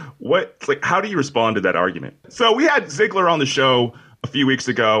 How do you respond to that argument? So we had Ziegler on the show a few weeks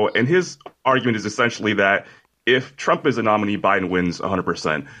ago, and his argument is essentially that if Trump is a nominee, Biden wins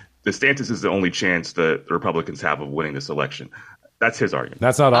 100%. DeSantis is the only chance that the Republicans have of winning this election. That's his argument.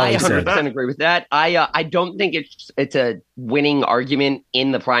 That's not all I he said. 100% agree with that. I don't think it's a winning argument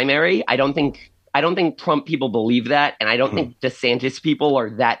in the primary. I don't think Trump people believe that, and I don't think DeSantis people are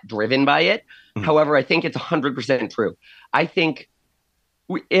that driven by it. However, I think it's 100% true. I think,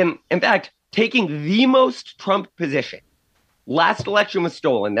 in fact, taking the most Trump position, last election was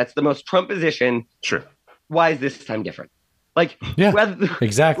stolen. That's the most Trump position. Sure. Why is this time different?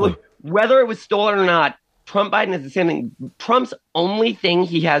 Exactly. Whether it was stolen or not, Trump Biden is the same thing. Trump's only thing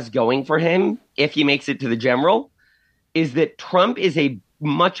he has going for him, if he makes it to the general, is that Trump is a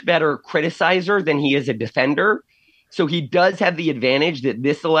much better criticizer than he is a defender. So he does have the advantage that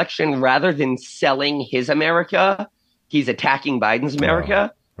this election, rather than selling his America, he's attacking Biden's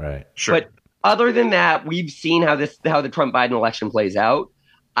America. Oh, right. Sure. But other than that, we've seen how the Trump Biden election plays out.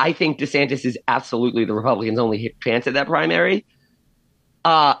 I think DeSantis is absolutely the Republicans' only chance at that primary.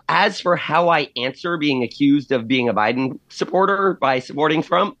 As for how I answer being accused of being a Biden supporter by supporting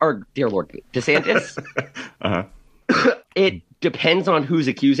Trump, or dear Lord, DeSantis, it depends on who's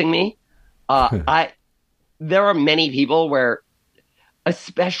accusing me. There are many people where,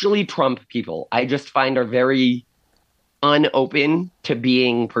 especially Trump people, I just find are very unopen to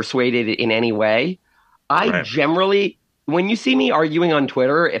being persuaded in any way. Generally, when you see me arguing on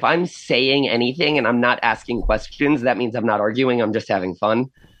Twitter, if I'm saying anything and I'm not asking questions, that means I'm not arguing. I'm just having fun.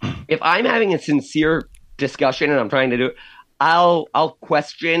 If I'm having a sincere discussion and I'm trying to do it, I'll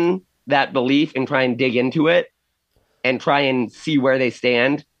question that belief and try and dig into it and try and see where they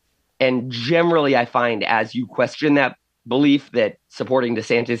stand. And generally, I find as you question that belief that supporting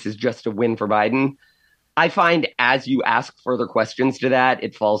DeSantis is just a win for Biden, I find as you ask further questions to that,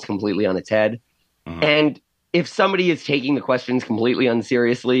 it falls completely on its head. Mm-hmm. And if somebody is taking the questions completely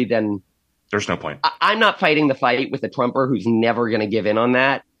unseriously, then there's no point. I'm not fighting the fight with a Trumper who's never going to give in on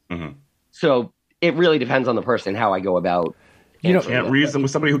that. Mm-hmm. So it really depends on the person, how I go about. You can't reason with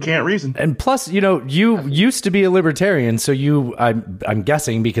somebody who can't reason. And plus, you used to be a libertarian, so I'm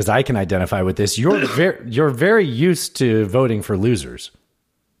guessing, because I can identify with this, you're very used to voting for losers.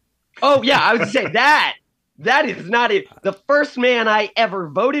 Oh yeah, I would say that is not it. The first man I ever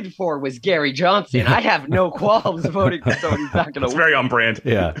voted for was Gary Johnson. I have no qualms voting for someone who's not going to win. It's very on brand.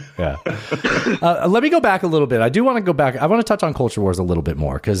 Yeah. Let me go back a little bit. I do want to go back. I want to touch on culture wars a little bit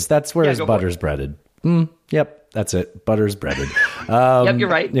more, because that's where his butter's breaded. Yep. That's it. Butter's breaded. Yep, you're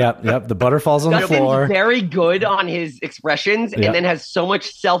right. Yep. The butter falls on the floor. Very good on his expressions, and then has so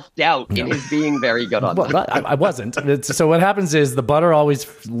much self-doubt in his being very good on them. I wasn't. So what happens is the butter always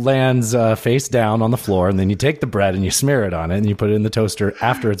lands face down on the floor, and then you take the bread and you smear it on it, and you put it in the toaster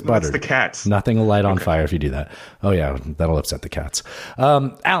after it's buttered. That's the cats. Nothing will light on fire if you do that. Oh, yeah. That'll upset the cats.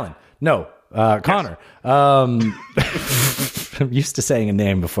 Alan. No. Connor. I'm used to saying a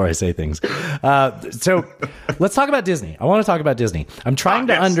name before I say things. So let's talk about Disney. I want to talk about Disney. I'm trying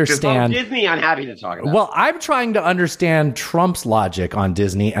to understand. Disney, I'm happy to talk about. Well, I'm trying to understand Trump's logic on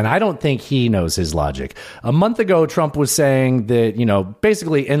Disney, and I don't think he knows his logic. A month ago, Trump was saying that,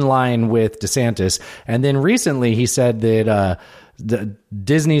 basically in line with DeSantis. And then recently he said that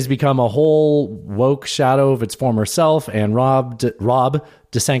Disney's become a whole woke shadow of its former self, and Rob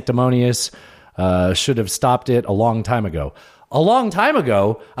DeSanctimonious should have stopped it a long time ago. A long time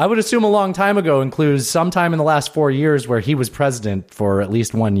ago, I would assume a long time ago includes sometime in the last 4 years where he was president for at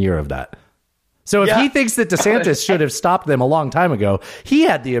least 1 year of that. So if he thinks that DeSantis should have stopped them a long time ago, he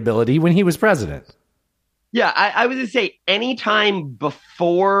had the ability when he was president. Yeah, I was going to say anytime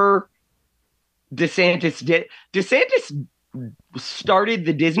before DeSantis started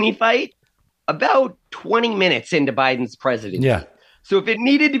the Disney fight about 20 minutes into Biden's presidency. Yeah. So if it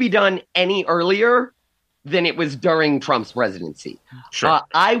needed to be done any earlier, then it was during Trump's presidency. Sure.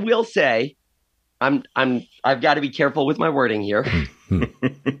 I will say, I've got to be careful with my wording here.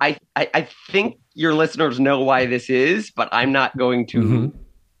 I think your listeners know why this is, but I'm not going to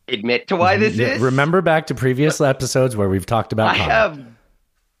admit to why this is. Remember back to previous episodes where we've talked about.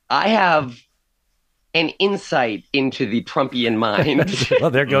 I have an insight into the Trumpian mind.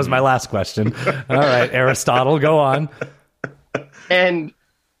 Well, there goes my last question. All right, Aristotle, go on. And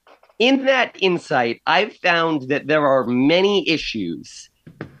in that insight, I've found that there are many issues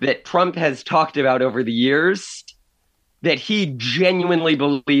that Trump has talked about over the years that he genuinely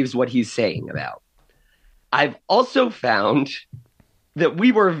believes what he's saying about. I've also found that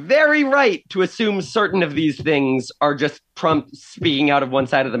we were very right to assume certain of these things are just Trump speaking out of one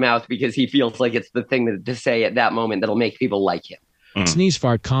side of the mouth because he feels like it's the thing to say at that moment that'll make people like him. Sneeze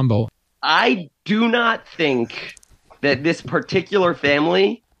fart combo. I do not think that this particular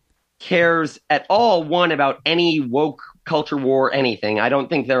family cares at all, one, about any woke culture war, anything. I don't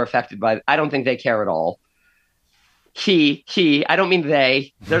think they're affected by I don't think they care at all. He, I don't mean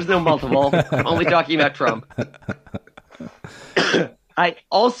they. There's no multiple. I'm only talking about Trump. I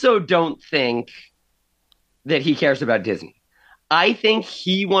also don't think that he cares about Disney. I think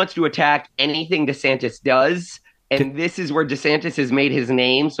he wants to attack anything DeSantis does, and this is where DeSantis has made his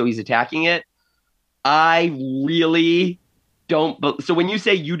name, so he's attacking it. I really don't. So when you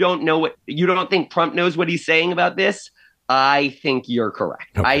say you don't think Trump knows what he's saying about this, I think you're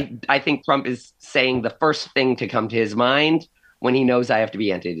correct. Okay. I think Trump is saying the first thing to come to his mind when he knows I have to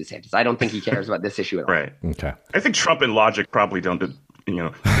be anti-DeSantis. I don't think he cares about this issue at all. Right. Okay. I think Trump and logic probably don't,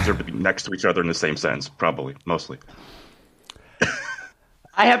 deserve to be next to each other in the same sense. Probably, mostly.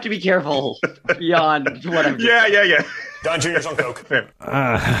 I have to be careful beyond what I'm. Yeah. Don Jr.'s on coke.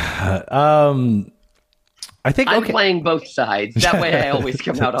 I think I'm playing both sides. That way, I always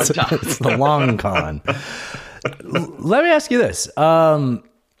come out on top. It's the long con. Let me ask you this.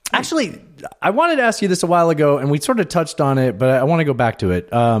 Actually, I wanted to ask you this a while ago, and we sort of touched on it, but I want to go back to it.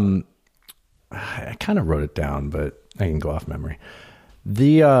 I kind of wrote it down, but I can go off memory.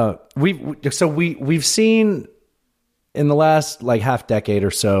 We've seen in the last half decade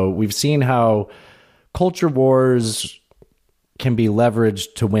or so, we've seen how culture wars can be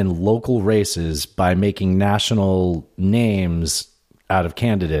leveraged to win local races by making national names out of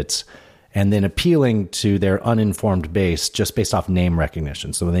candidates and then appealing to their uninformed base just based off name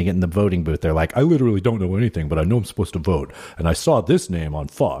recognition. So when they get in the voting booth, they're like, I literally don't know anything, but I know I'm supposed to vote. And I saw this name on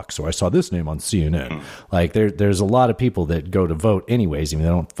Fox, or I saw this name on CNN. There's a lot of people that go to vote anyways, even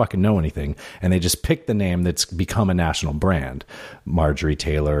though they don't fucking know anything. And they just pick the name that's become a national brand. Marjorie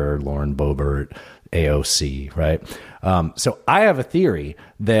Taylor, Lauren Boebert. AOC, right? So I have a theory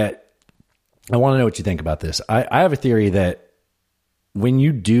that I want to know what you think about this. I have a theory that when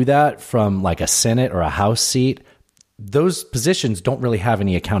you do that from like a Senate or a House seat, those positions don't really have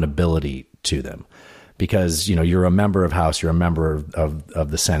any accountability to them. Because, you're a member of House, you're a member of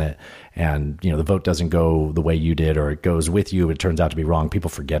the Senate, and, the vote doesn't go the way you did, or it goes with you, it turns out to be wrong,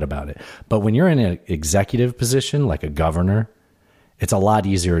 people forget about it. But when you're in an executive position, like a governor, it's a lot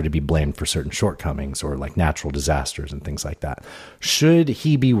easier to be blamed for certain shortcomings or like natural disasters and things like that. Should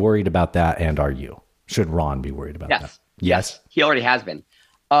he be worried about that, and are you? Should Ron be worried about that? Yes? He already has been.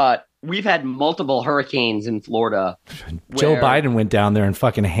 We've had multiple hurricanes in Florida. Joe Biden went down there and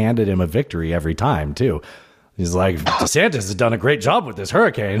fucking handed him a victory every time, too. He's like, DeSantis has done a great job with this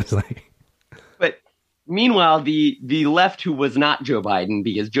hurricane. It's like, but meanwhile, the left, who was not Joe Biden,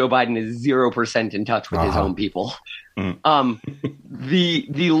 because Joe Biden is 0% in touch with his own people,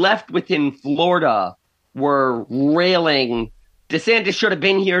 the left within Florida were railing, DeSantis should have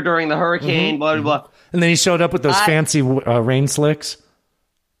been here during the hurricane, blah, blah, blah. And then he showed up with those fancy rain slicks.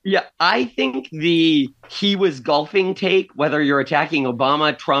 Yeah, I think the he was golfing take, whether you're attacking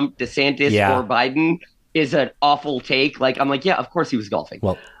Obama, Trump, DeSantis, or Biden, is an awful take. Like, I'm like, yeah, of course he was golfing.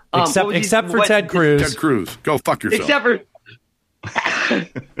 Well, except for Ted Cruz. Ted Cruz, go fuck yourself. Except for,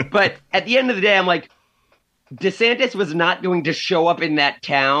 but at the end of the day, I'm like, DeSantis was not going to show up in that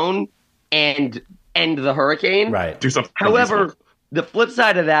town and end the hurricane. Right. Do something. However, the flip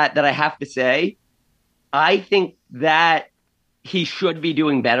side of that I have to say, I think that he should be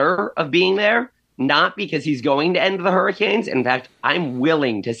doing better of being there, not because he's going to end the hurricanes. In fact, I'm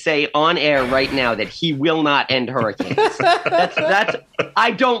willing to say on air right now that he will not end hurricanes. That's I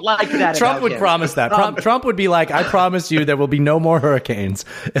don't like that. Trump would promise that. Trump would be like, I promise you there will be no more hurricanes.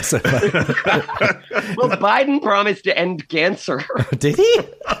 Well, Biden promised to end cancer. Did he?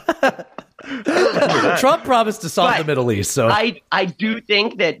 Trump promised to solve the Middle East. So I do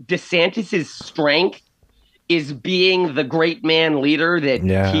think that DeSantis' strength is being the great man leader that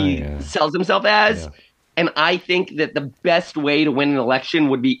he sells himself as. Yeah. And I think that the best way to win an election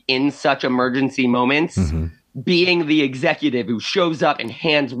would be in such emergency moments, being the executive who shows up and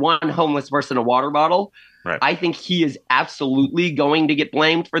hands one homeless person a water bottle. Right. I think he is absolutely going to get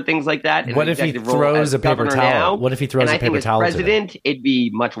blamed for things like that. What if he throws a paper towel? What if he throws a paper towel to them? President, it'd be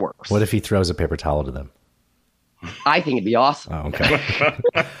much worse. What if he throws a paper towel to them? I think it'd be awesome. Oh, okay.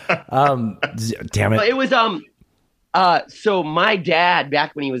 Damn it. But it was so my dad,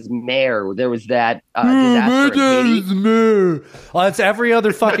 back when he was mayor, there was that disaster in Haiti. Oh, that's every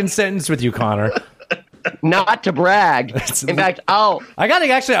other fucking sentence with you, Connor. Not to brag. In fact, I want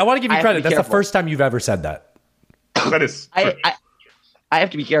to give you credit. That's the first time you've ever said that. That is. I have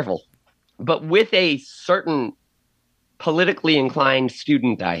to be careful. But with a certain politically inclined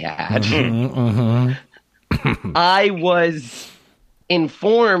student I had, I was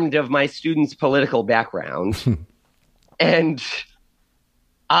informed of my student's political background, and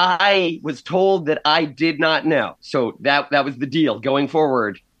I was told that I did not know. So that was the deal. Going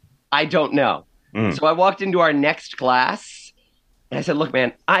forward, I don't know. So I walked into our next class, and I said, look,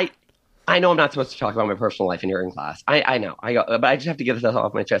 man, I know I'm not supposed to talk about my personal life in here in class. I know. But I just have to get this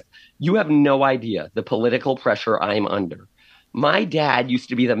off my chest. You have no idea the political pressure I'm under. My dad used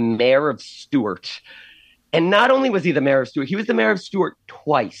to be the mayor of Stewart. And not only was he the mayor of Stewart, he was the mayor of Stewart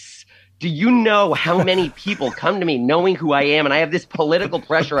twice. Do you know how many people come to me knowing who I am? And I have this political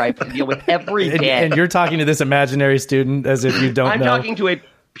pressure I have to deal with every day. And you're talking to this imaginary student as if you don't know. I'm talking to a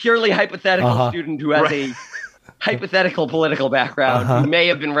purely hypothetical student who has a hypothetical political background who may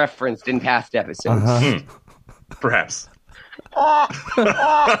have been referenced in past episodes. Perhaps.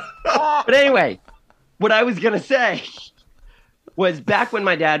 But anyway, what I was going to say was back when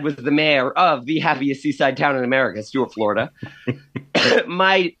my dad was the mayor of the happiest seaside town in America, Stuart, Florida,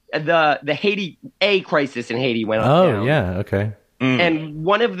 the Haiti crisis in Haiti went on. Oh, yeah, okay. And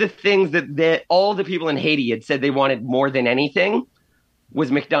one of the things that all the people in Haiti had said they wanted more than anything was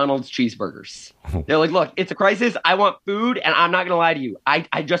McDonald's cheeseburgers. They're like, look, it's a crisis. I want food, and I'm not going to lie to you.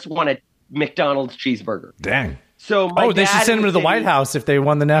 I just want a McDonald's cheeseburger. Dang. So they should send him to the White House if they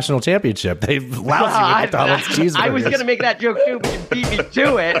won the national championship. They've lousy with McDonald's cheeseburgers. I was going to make that joke too, but you beat me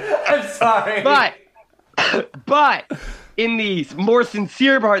to it. I'm sorry. But in the more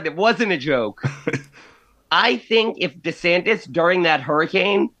sincere part that wasn't a joke, I think if DeSantis during that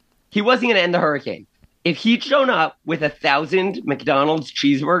hurricane, he wasn't going to end the hurricane. If he'd shown up with 1,000 McDonald's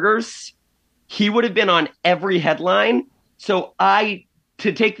cheeseburgers, he would have been on every headline. So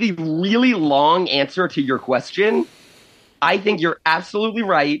to take the really long answer to your question, I think you're absolutely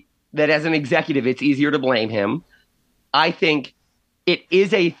right that as an executive, it's easier to blame him. I think it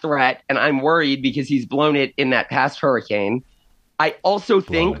is a threat, and I'm worried because he's blown it in that past hurricane. I also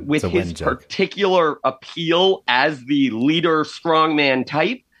think with his particular appeal as the leader, strongman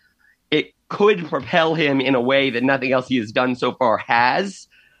type, it could propel him in a way that nothing else he has done so far has,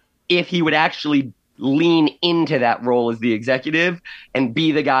 if he would actually lean into that role as the executive and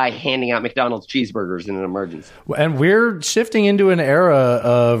be the guy handing out McDonald's cheeseburgers in an emergency. And we're shifting into an era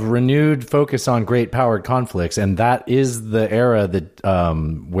of renewed focus on great powered conflicts, and that is the era that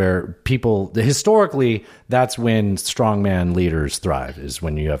where people historically, that's when strongman leaders thrive, is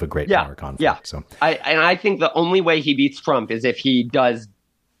when you have a great power conflict. Yeah. So I think the only way he beats Trump is if he does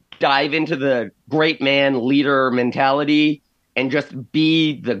dive into the great man leader mentality and just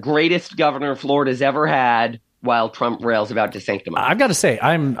be the greatest governor Florida's ever had, while Trump rails about DeSantis. I've got to say,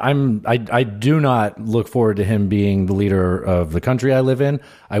 I do not look forward to him being the leader of the country I live in.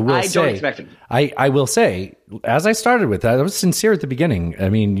 I don't expect him. I will say, as I started with that, I was sincere at the beginning. I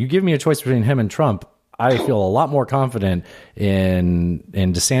mean, you give me a choice between him and Trump, I feel a lot more confident in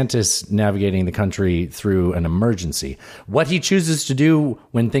DeSantis navigating the country through an emergency. What he chooses to do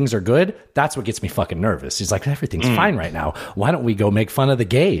when things are good, that's what gets me fucking nervous. He's like, everything's fine right now. Why don't we go make fun of the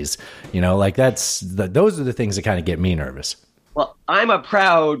gays? You know, like those are the things that kind of get me nervous. Well, I'm a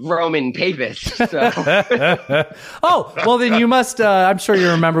proud Roman papist. So. Oh, well, then you must, I'm sure you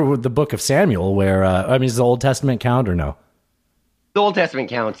remember with the book of Samuel where, does the Old Testament count or no? The Old Testament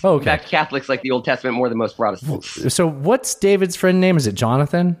counts. Oh, okay. In fact, Catholics like the Old Testament more than most Protestants. So what's David's friend name? Is it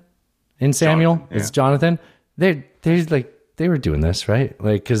Jonathan in Samuel? Jonathan, yeah. It's Jonathan. They were doing this, right?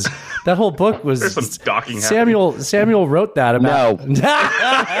 Like, because that whole book was There's some docking Samuel wrote that about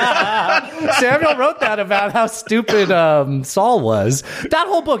Samuel wrote that about how stupid Saul was. That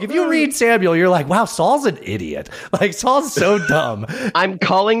whole book, if you read Samuel, you're like, wow, Saul's an idiot. Like, Saul's so dumb. I'm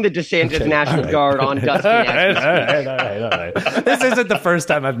calling the DeSantis National Guard on Dusty. All right. This isn't the first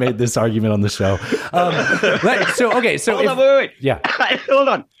time I've made this argument on the show. Hold on, wait. Yeah. Hold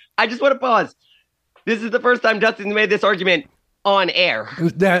on. I just want to pause. This is the first time Dustin's made this argument on air.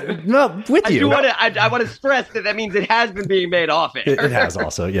 No, with you. I want to stress that means it has been being made off air. It has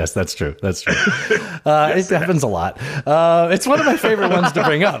also. Yes, that's true. It happens a lot. It's one of my favorite ones to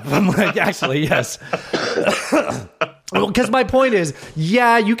bring up. I'm like, actually, yes. Because my point is,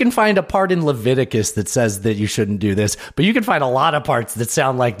 yeah, you can find a part in Leviticus that says that you shouldn't do this, but you can find a lot of parts that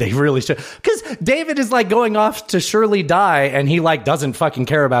sound like they really should. Because David is like going off to surely die, and he like doesn't fucking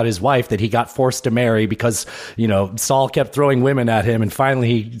care about his wife that he got forced to marry because, you know, Saul kept throwing women at him, and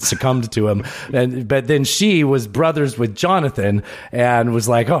finally he succumbed to him. But then she was brothers with Jonathan and was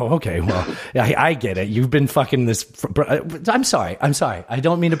like, oh, okay, well, I get it. You've been fucking this. I'm sorry. I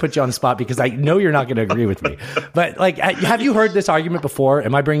don't mean to put you on the spot because I know you're not going to agree with me, but like. Have you heard this argument before?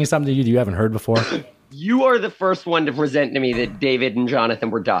 Am I bringing something to you haven't heard before? You are the first one to present to me that David and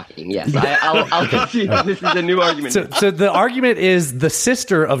Jonathan were docking. Yes, I'll concede this is a new argument. So the argument is the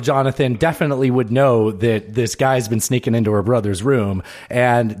sister of Jonathan definitely would know that this guy's been sneaking into her brother's room,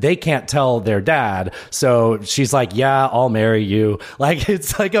 and they can't tell their dad. So she's like, yeah, I'll marry you. Like,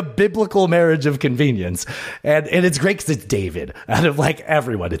 it's like a biblical marriage of convenience. And it's great because it's David. Out of like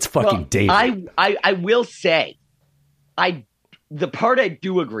everyone, it's fucking David. I will say, the part I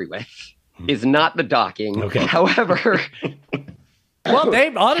do agree with is not the docking. Okay. However, well,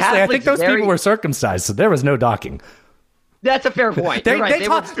 I think those people were circumcised, so there was no docking. That's a fair point.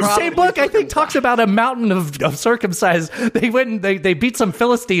 The same book, I think, talks about a mountain of circumcised. They went and they beat some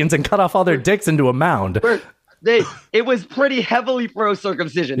Philistines and cut off all their dicks into a mound. It was pretty heavily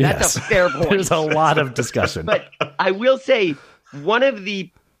pro-circumcision. That's a fair point. There's a lot of discussion. But I will say, one of the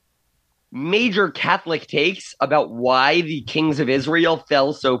major Catholic takes about why the kings of Israel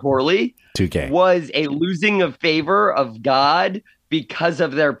fell so poorly 2K. Was a losing of favor of God because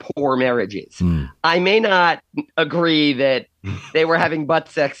of their poor marriages. I may not agree that they were having butt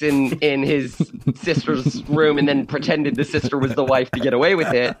sex in his sister's room and then pretended the sister was the wife to get away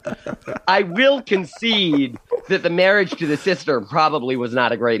with it. I will concede that the marriage to the sister probably was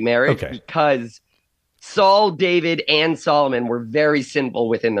not a great marriage because Saul, David, and Solomon were very sinful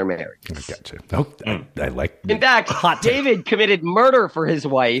within their marriage. Gotcha. Oh, I like. In fact, David committed murder for his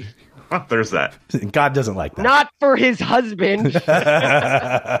wife. There's that. God doesn't like that. Not for his husband.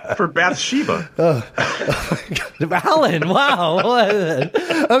 For Bathsheba. Alan, wow.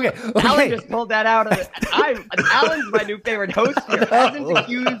 Okay. Alan just pulled that out of Alan's my new favorite host here. Hasn't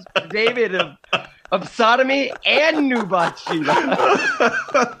accused David of sodomy and new Bathsheba.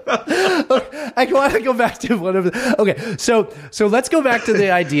 I want to go back to one of the. Okay, so let's go back to the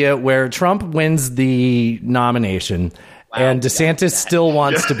idea where Trump wins the nomination. Wow, and DeSantis still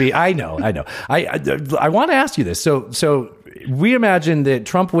wants to be. I know. I want to ask you this. So we imagine that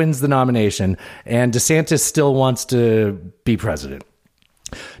Trump wins the nomination and DeSantis still wants to be president.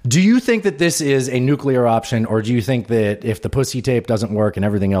 Do you think that this is a nuclear option, or do you think that if the pussy tape doesn't work and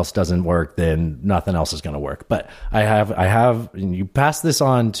everything else doesn't work, then nothing else is going to work? But I have, you pass this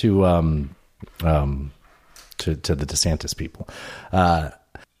on to the DeSantis people.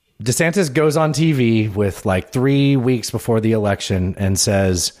 DeSantis goes on TV with like 3 weeks before the election and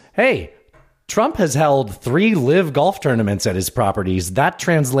says, "Hey, Trump has held 3 live golf tournaments at his properties. That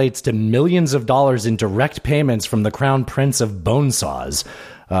translates to millions of dollars in direct payments from the Crown Prince of Bonesaws."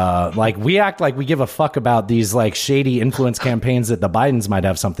 Like, we act like we give a fuck about these like shady influence campaigns that the Bidens might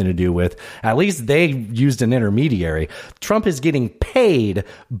have something to do with. At least they used an intermediary. Trump is getting paid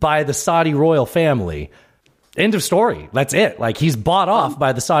by the Saudi royal family. End of story. That's it. Like, he's bought off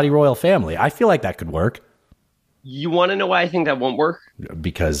by the Saudi royal family. I feel like that could work. You want to know why I think that won't work?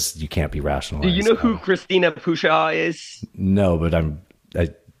 Because you can't be rationalized. Do you know who Christina Pushaw is? No, but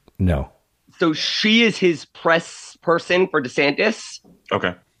no. So she is his press person for DeSantis.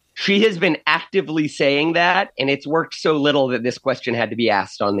 Okay. She has been actively saying that, and it's worked so little that this question had to be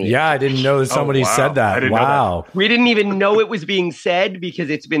asked on the. Yeah, I didn't know that somebody said that. Wow. We didn't even know it was being said because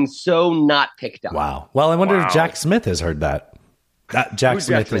it's been so not picked up. Wow. Well, I wonder if Jack Smith has heard that. Jack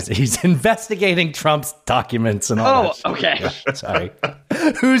Smith he's investigating Trump's documents and all that. Oh, okay. Yeah, sorry.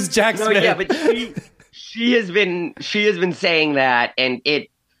 Who's Jack Smith? Yeah, but she has been saying that, and it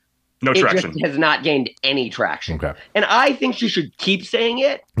traction. Just has not gained any traction. Okay. And I think she should keep saying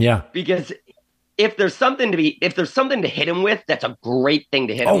it. Yeah. Because if there's something to hit him with, that's a great thing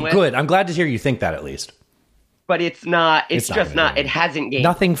to hit him with. Oh, good. I'm glad to hear you think that at least. But it's not. It's just not. It hasn't gained.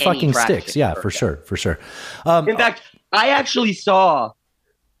 Nothing any fucking traction sticks. Yeah, for sure. In fact, I actually saw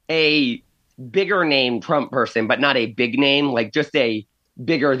a bigger name Trump person, but not a big name, like just a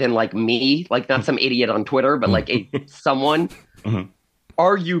bigger than like me, like not some idiot on Twitter, but like someone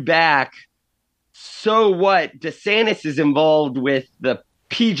argue back. So what? DeSantis is involved with the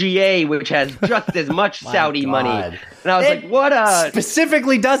PGA, which has just as much Saudi money. And I was like, what a...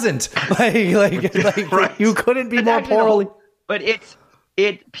 Specifically doesn't. Like you couldn't be more poorly... But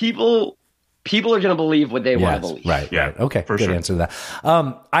people are going to believe what they want to believe. Right. Yeah. Right. Okay. For Good sure. answer to that.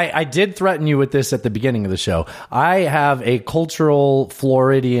 I did threaten you with this at the beginning of the show. I have a cultural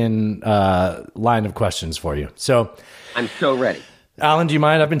Floridian line of questions for you. So I'm so ready. Alan, do you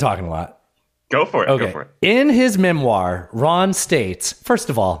mind? I've been talking a lot. Go for it. Okay. Go for it. In his memoir, Ron states, first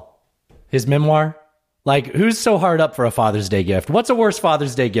of all, his memoir, like, who's so hard up for a Father's Day gift? What's a worse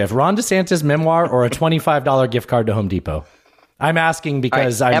Father's Day gift? Ron DeSantis' memoir or a $25 gift card to Home Depot? I'm asking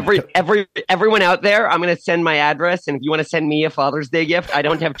because everyone out there, I'm going to send my address, and if you want to send me a Father's Day gift, I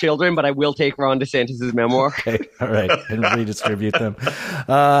don't have children, but I will take Ron DeSantis' memoir. Okay, all right, and redistribute them.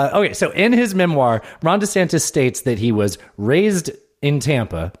 Okay, so in his memoir, Ron DeSantis states that he was raised in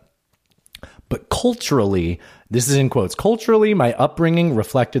Tampa, but culturally, this is in quotes, culturally, my upbringing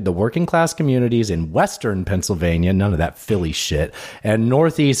reflected the working class communities in Western Pennsylvania, none of that Philly shit, and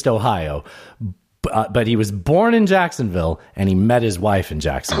Northeast Ohio. But he was born in Jacksonville, and he met his wife in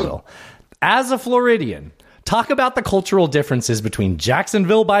Jacksonville. As a Floridian, talk about the cultural differences between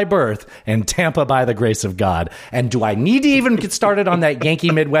Jacksonville by birth and Tampa by the grace of God. And do I need to even get started on that Yankee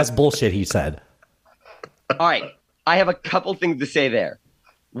Midwest bullshit he said? All right. I have a couple things to say there.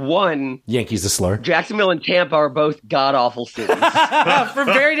 One, Yankees a slur. Jacksonville and Tampa are both god-awful cities. For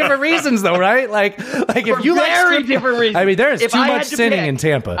very different reasons, though, right? Like if you very different reasons. I mean, there is too much sinning in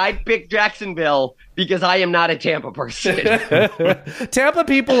Tampa. I'd pick Jacksonville because I am not a Tampa person. Tampa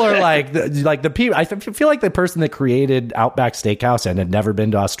people are like the people. I feel like the person that created Outback Steakhouse and had never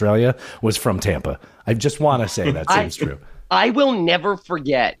been to Australia was from Tampa. I just want to say that seems true. I will never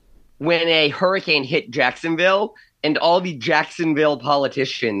forget when a hurricane hit Jacksonville and all the Jacksonville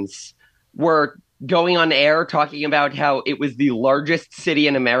politicians were going on air talking about how it was the largest city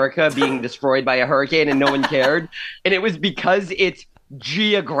in America being destroyed by a hurricane and no one cared. And it was because it's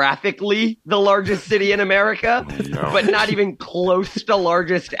geographically the largest city in America, but not even close to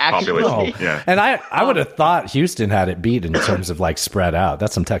largest actually. No. Yeah. And I would have thought Houston had it beat in terms of like spread out.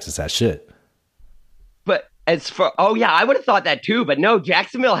 That's some Texas ass shit. But as for, I would have thought that too. But no,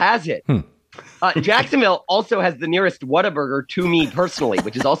 Jacksonville has it. Jacksonville also has the nearest Whataburger to me personally,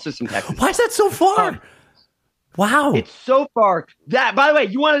 which is also some Texas. Why is that so far? Wow. It's so far. That, by the way,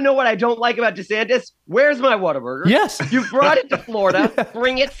 you want to know what I don't like about DeSantis? Where's my Whataburger? Yes. You brought it to Florida.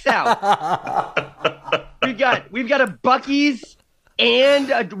 Bring it south. We've got a Buc-ee's and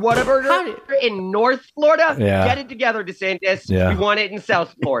a Whataburger in North Florida. Yeah. Get it together, DeSantis. Yeah. We want it in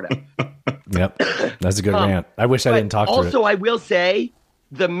South Florida. Yep. That's a good rant. I wish I didn't talk to it. Also, I will say,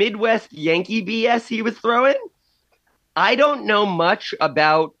 the Midwest Yankee BS he was throwing, I don't know much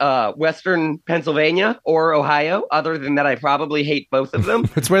about Western Pennsylvania or Ohio, other than that I probably hate both of them.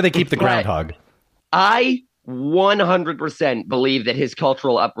 It's where they keep the groundhog. I 100% believe that his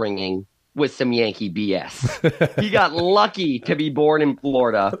cultural upbringing was some Yankee BS. He got lucky to be born in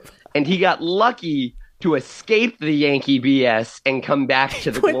Florida, and he got lucky to escape the Yankee BS and come back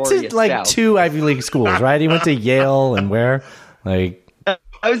to the glorious South. He went to, like, 2 Ivy League schools, right? He went to Yale and where? Like,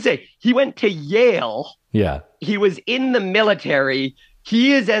 I would say he went to Yale. Yeah. He was in the military.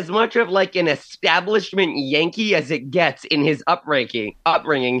 He is as much of like an establishment Yankee as it gets in his upbringing.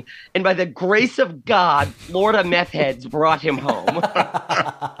 And by the grace of God, Florida meth heads brought him home.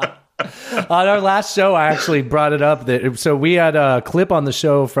 On our last show, I actually brought it up. So we had a clip on the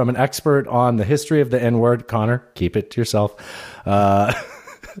show from an expert on the history of the N-word. Connor, keep it to yourself.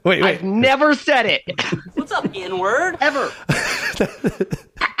 Wait. I've never said it. What's up, N-word? Ever.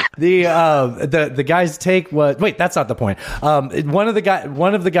 The guy's take was, wait, that's not the point. One of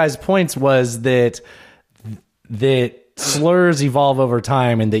the guy's points was that slurs evolve over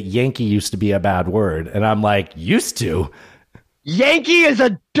time and that Yankee used to be a bad word. And I'm like, used to? Yankee is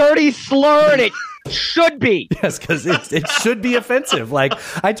a dirty slur, and it should be. Yes, because it should be offensive. Like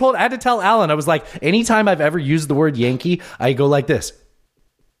I had to tell Alan, I was like, anytime I've ever used the word Yankee, I go like this.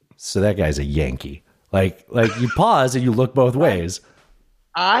 So that guy's a Yankee. Like you pause and you look both ways.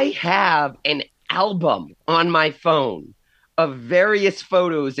 I have an album on my phone of various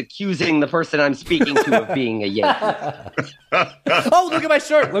photos accusing the person I'm speaking to of being a Yankee. Oh, look at my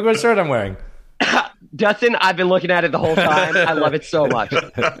shirt. Look what shirt I'm wearing. Dustin, I've been looking at it the whole time. I love it so much.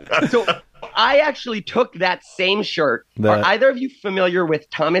 So I actually took that same shirt. Are either of you familiar with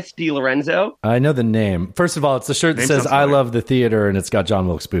Thomas DiLorenzo? I know the name. First of all, it's the shirt that says "I love the theater" and it's got John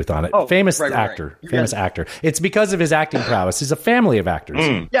Wilkes Booth on it. Oh, famous actor. Famous actor. It's because of his acting prowess. He's a family of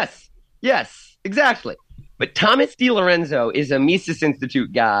actors. Yes, exactly. But Thomas DiLorenzo is a Mises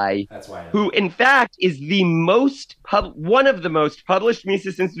Institute guy who, in fact, is one of the most published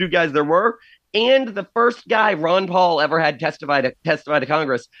Mises Institute guys there were, and the first guy Ron Paul ever had testify to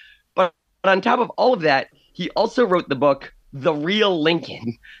Congress. But on top of all of that, he also wrote the book The Real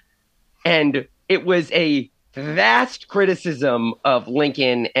Lincoln, and it was a vast criticism of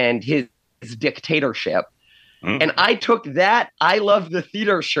Lincoln and his dictatorship. And I took that I Love the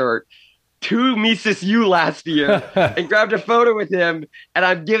Theater shirt to Mises U last year and grabbed a photo with him, and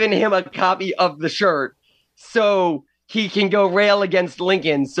I'm giving him a copy of the shirt so he can go rail against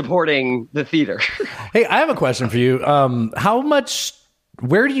Lincoln supporting the theater. Hey, I have a question for you.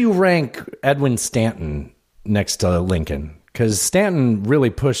 Where do you rank Edwin Stanton next to Lincoln? Because Stanton really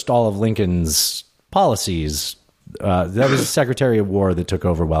pushed all of Lincoln's policies. That was the Secretary of War that took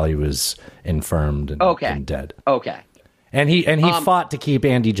over while he was infirmed and dead. Okay. And he fought to keep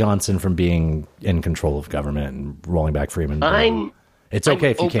Andy Johnson from being in control of government and rolling back Freeman. It's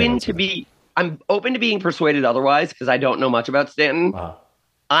okay if you can't. I'm open to being persuaded otherwise because I don't know much about Stanton.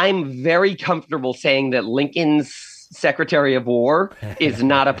 I'm very comfortable saying that Lincoln's Secretary of War is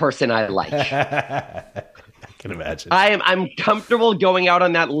not a person I like. I can imagine. I'm comfortable going out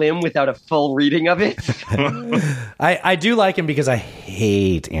on that limb without a full reading of it. I do like him because I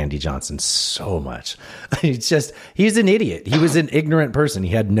hate Andy Johnson so much. He's an idiot. He was an ignorant person. He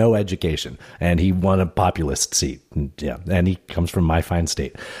had no education and he won a populist seat. And he comes from my fine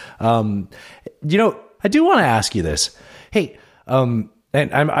state. I do want to ask you this. Hey, and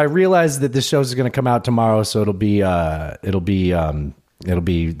I realize that this show is going to come out tomorrow, so it'll be at the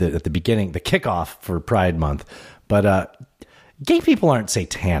beginning, the kickoff for Pride Month. But gay people aren't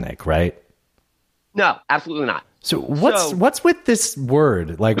satanic, right? No, absolutely not. So what's with this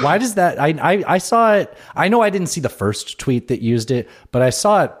word? Like, why does that? I saw it. I know I didn't see the first tweet that used it, but I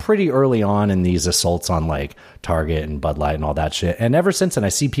saw it pretty early on in these assaults on like Target and Bud Light and all that shit. And ever since then, I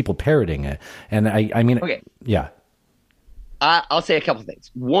see people parroting it. And I mean, okay, yeah. I'll say a couple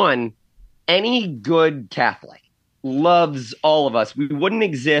things. One, any good Catholic loves all of us. We wouldn't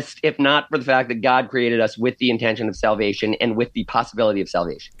exist if not for the fact that God created us with the intention of salvation and with the possibility of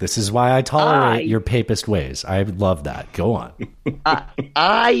salvation. This is why I tolerate your papist ways. I love that. Go on.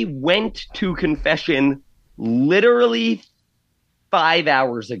 I went to confession literally 5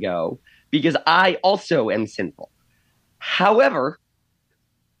 hours ago because I also am sinful. However,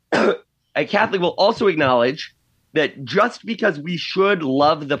 a Catholic will also acknowledge that just because we should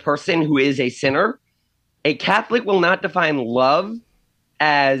love the person who is a sinner, a Catholic will not define love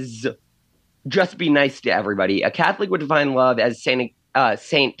as just be nice to everybody. A Catholic would define love as Saint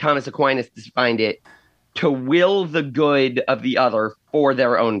Thomas Aquinas defined it, to will the good of the other for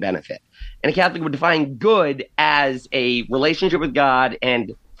their own benefit. And a Catholic would define good as a relationship with God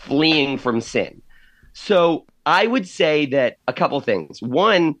and fleeing from sin. So I would say that a couple things.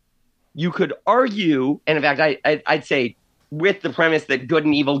 One, you could argue, and in fact, I'd say with the premise that good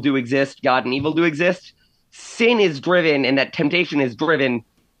and evil do exist, God and evil do exist, sin is driven and that temptation is driven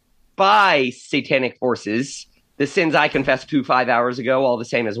by satanic forces. The sins I confessed to 5 hours ago, all the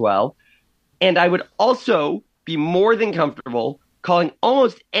same as well. And I would also be more than comfortable calling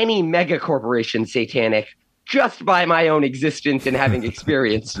almost any mega corporation satanic just by my own existence and having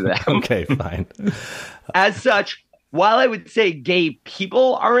experienced them. Okay, fine. As such, while I would say gay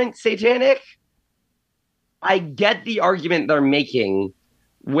people aren't satanic, I get the argument they're making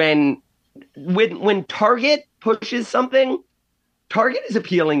when Target pushes something. Target is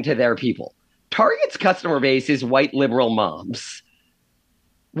appealing to their people. Target's customer base is white liberal moms.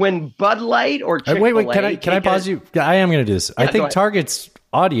 When Bud Light or Chick-fil-A... Wait, can I pause you? I am going to do this. Yeah, I think Target's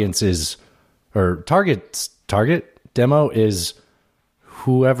audience is, or Target's target demo is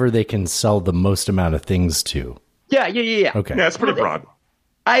whoever they can sell the most amount of things to. Yeah. Okay. Yeah, it's pretty broad.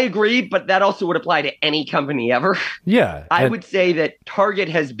 I agree, but that also would apply to any company ever. Yeah. I would say that Target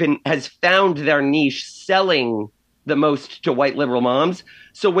has found their niche selling the most to white liberal moms.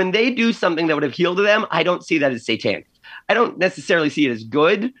 So when they do something that would appeal to them, I don't see that as satanic. I don't necessarily see it as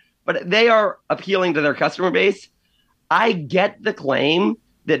good, but they are appealing to their customer base. I get the claim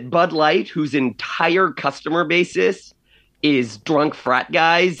that Bud Light, whose entire customer basis is drunk frat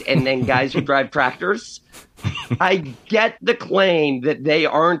guys and then guys who drive tractors, I get the claim that they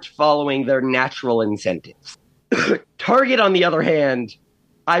aren't following their natural incentives. Target, on the other hand,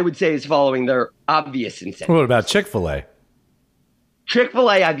 I would say is following their obvious incentives. What about Chick-fil-A?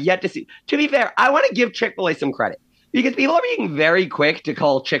 Chick-fil-A, I've yet to see. To be fair, I want to give Chick-fil-A some credit because people are being very quick to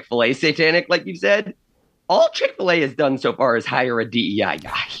call Chick-fil-A satanic, like you said. All Chick-fil-A has done so far is hire a DEI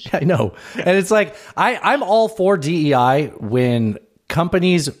guy. I know. And it's like, I'm all for DEI when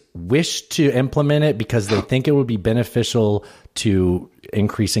companies wish to implement it because they think it would be beneficial to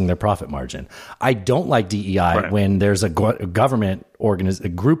increasing their profit margin. I don't like DEI when there's a group of government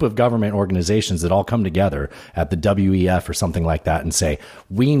organizations that all come together at the WEF or something like that and say,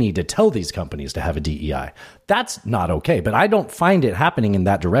 we need to tell these companies to have a DEI. That's not okay. But I don't find it happening in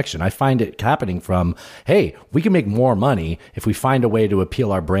that direction. I find it happening from, hey, we can make more money if we find a way to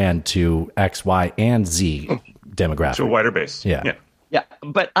appeal our brand to X, Y, and Z demographic. To a wider base. Yeah.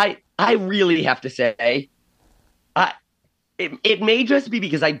 But I really have to say, it may just be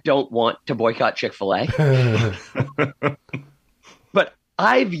because I don't want to boycott Chick-fil-A. But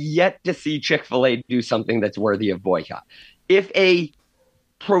I've yet to see Chick-fil-A do something that's worthy of boycott. If a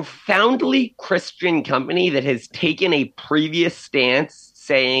profoundly Christian company that has taken a previous stance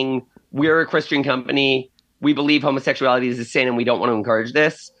saying, we're a Christian company, we believe homosexuality is a sin and we don't want to encourage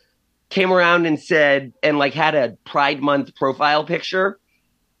this, came around and said, and like had a Pride Month profile picture,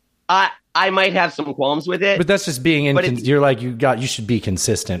 I might have some qualms with it. But that's just being you're like you should be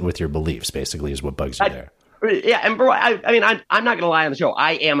consistent with your beliefs, basically, is what bugs you there. Yeah, and bro, I mean, I'm not going to lie on the show.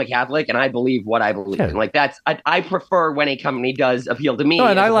 I am a Catholic, and I believe what I believe. And like I prefer when a company does appeal to me. No,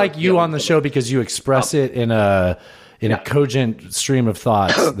 and I like you on the show because you express it in a cogent stream of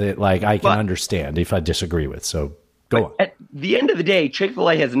thoughts that like I can understand if I disagree with. So go on. At the end of the day,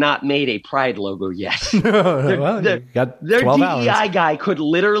 Chick-fil-A has not made a pride logo yet. Their DEI guy could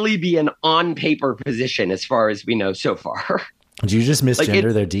literally be an on-paper position as far as we know so far. Did you just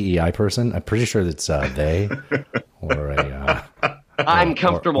misgender their DEI person? I'm pretty sure that's they or a... I'm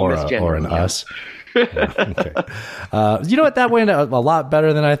comfortable misgendering. Or an us. Yeah, okay. You know what? That went a lot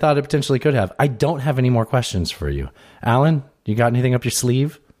better than I thought it potentially could have. I don't have any more questions for you. Alan, you got anything up your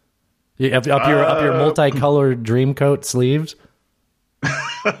sleeve? Up your multicolored dream coat sleeves?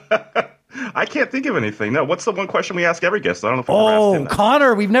 I can't think of anything. No, what's the one question we ask every guest? I don't know if we've ever asked him that.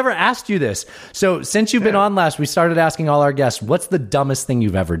 Connor, we've never asked you this. So since you've been on last, we started asking all our guests, what's the dumbest thing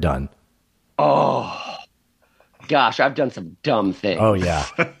you've ever done? Oh, gosh, I've done some dumb things. Oh, yeah.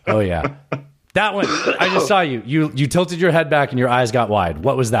 That one, I just saw you. You tilted your head back and your eyes got wide.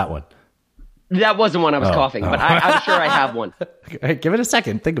 What was that one? That wasn't one I was coughing, but I'm sure I have one. Okay, give it a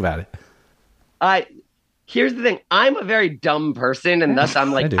second. Think about it. Here's the thing. I'm a very dumb person, and thus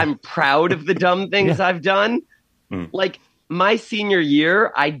I'm proud of the dumb things I've done. Like, my senior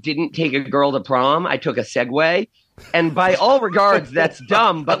year, I didn't take a girl to prom. I took a Segway. And by all regards, that's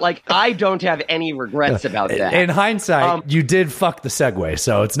dumb, but like I don't have any regrets about that. In hindsight, you did fuck the Segway,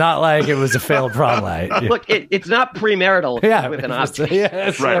 so it's not like it was a failed prom night. Look, it's not premarital with an object.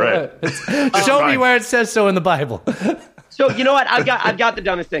 Right. Show me where it says so in the Bible. So you know what? I've got the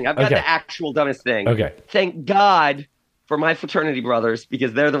dumbest thing. I've got the actual dumbest thing. Okay. Thank God for my fraternity brothers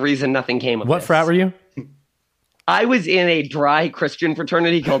because they're the reason nothing came of What this. frat were you? I was in a dry Christian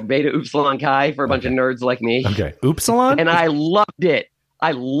fraternity called Beta Upsilon Chi for a bunch of nerds like me. Okay. Upsilon? And I loved it.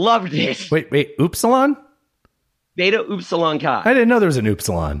 I loved it. Wait, Upsilon? Beta Upsilon Chi. I didn't know there was an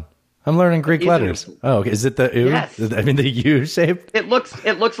Upsilon. I'm learning Greek letters. Oh, okay. Is it the U? Yes. I mean, the U shape? It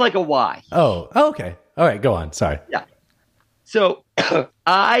looks like a Y. Oh, okay. All right, go on. Sorry. Yeah. So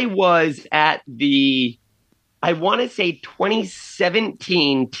I was at the, I want to say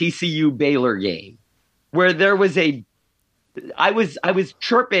 2017 TCU Baylor game where there was I was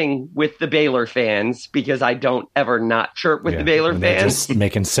chirping with the Baylor fans because I don't ever not chirp with the Baylor fans. Just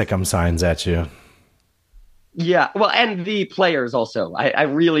making sick'em signs at you. Yeah. Well, and the players also. I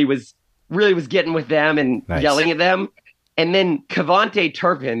really was getting with them and yelling at them. And then Cavante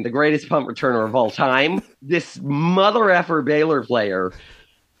Turpin, the greatest punt returner of all time, this mother effer Baylor player,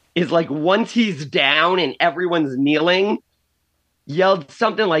 is like, once he's down and everyone's kneeling, yelled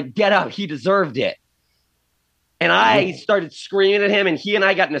something like, "Get up, he deserved it." And I started screaming at him, and he and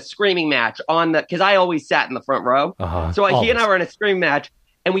I got in a screaming match because I always sat in the front row. So he and I were in a screaming match,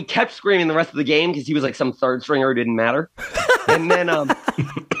 and we kept screaming the rest of the game because he was like some third stringer who didn't matter. And then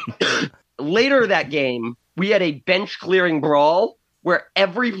later that game, we had a bench clearing brawl where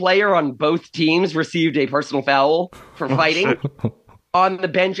every player on both teams received a personal foul for fighting on the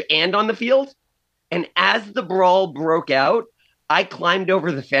bench and on the field. And as the brawl broke out, I climbed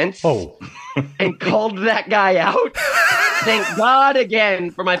over the fence and called that guy out. Thank God again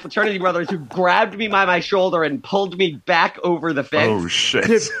for my fraternity brothers who grabbed me by my shoulder and pulled me back over the fence. Oh,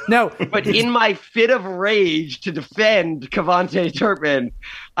 shit. No. But in my fit of rage to defend Cavante Turpin,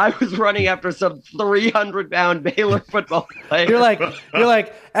 I was running after some 300-pound Baylor football player. You're like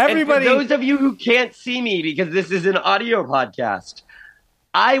everybody. And for those of you who can't see me because this is an audio podcast,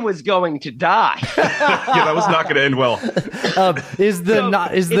 I was going to die. Yeah, that was not going to end well. It's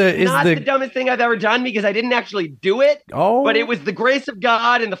not the dumbest thing I've ever done because I didn't actually do it. But it was the grace of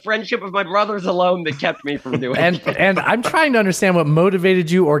God and the friendship of my brothers alone that kept me from doing it. And I'm trying to understand what motivated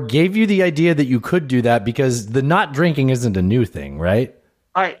you or gave you the idea that you could do that, because the not drinking isn't a new thing, right?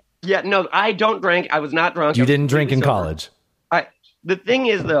 All right. Yeah, no, I don't drink. I was not drunk. You didn't drink in college. All right. The thing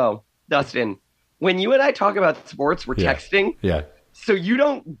is, though, Dustin, when you and I talk about sports, we're texting. Yeah. So you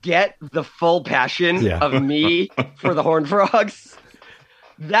don't get the full passion of me for the Horned Frogs.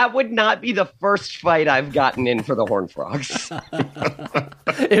 That would not be the first fight I've gotten in for the Horned Frogs.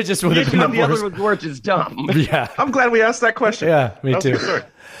 It just would have been the other words is dumb. Yeah. I'm glad we asked that question. Yeah, me too.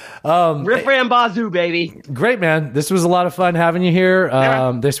 Riff Ram Bazoo, baby. Great, man. This was a lot of fun having you here.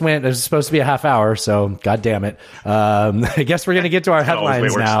 This was supposed to be a half hour, so God damn it. I guess we're going to get to our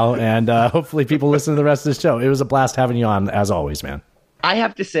headlines now, and hopefully people listen to the rest of the show. It was a blast having you on, as always, man. I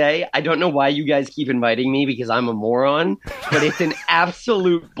have to say, I don't know why you guys keep inviting me because I'm a moron, but it's an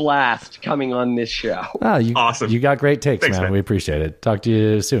absolute blast coming on this show. Awesome. You got great takes, Thanks, man. We appreciate it. Talk to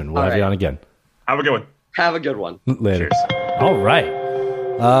you soon. We'll have you on again. Have a good one. Have a good one. Later. Cheers. All right.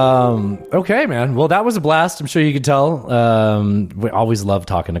 Okay, man. Well, that was a blast. I'm sure you could tell. We always love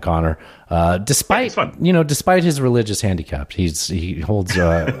talking to Connor. Despite his religious handicap, he holds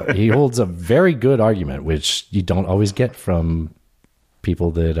a very good argument, which you don't always get from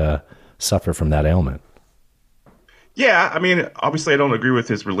people that suffer from that ailment. Yeah, I mean, obviously I don't agree with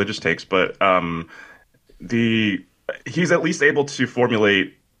his religious takes, but he's at least able to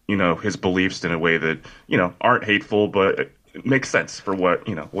formulate, his beliefs in a way that, aren't hateful, but it makes sense for what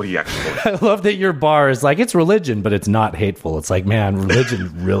he actually believes. I love that your bar is like, it's religion, but it's not hateful. It's like, man,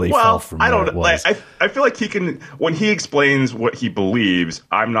 religion really fell from where it was. I feel like he can, when he explains what he believes,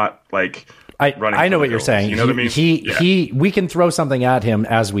 I'm not like... I know what you're saying. You know what I mean? We can throw something at him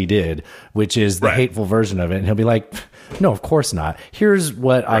as we did, which is the hateful version of it. And he'll be like, no, of course not. Here's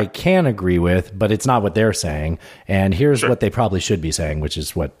what I can agree with, but it's not what they're saying. And here's what they probably should be saying, which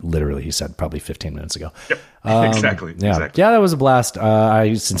is what literally he said probably 15 minutes ago. Yep. Exactly. Yeah, that was a blast.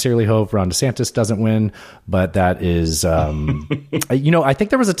 I sincerely hope Ron DeSantis doesn't win, but that is, I think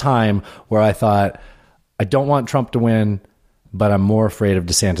there was a time where I thought, I don't want Trump to win, but I'm more afraid of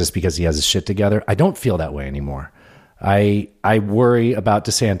DeSantis because he has his shit together. I don't feel that way anymore. I worry about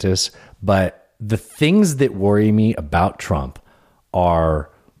DeSantis, but the things that worry me about Trump are,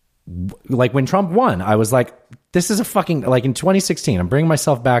 like, when Trump won, I was like, this is a fucking, like, in 2016, I'm bringing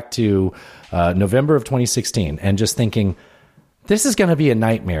myself back to November of 2016 and just thinking, this is going to be a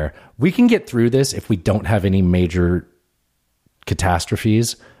nightmare. We can get through this if we don't have any major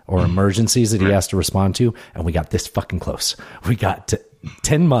catastrophes or emergencies that he has to respond to, and we got this fucking close. We got to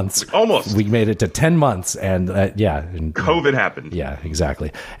 10 months. Almost. We made it to 10 months, and COVID happened. Yeah,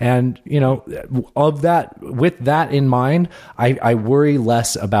 exactly. And, of that, with that in mind, I worry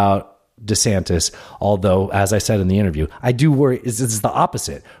less about DeSantis. Although, as I said in the interview, I do worry it's the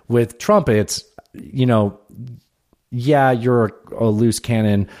opposite. With Trump, it's, yeah, you're a loose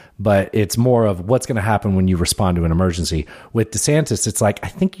cannon, but it's more of what's going to happen when you respond to an emergency. With DeSantis, it's like, I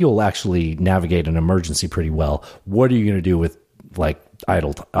think you'll actually navigate an emergency pretty well. What are you going to do with like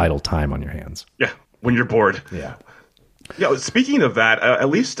idle time on your hands? Yeah, when you're bored. Yeah. Yeah. Speaking of that, at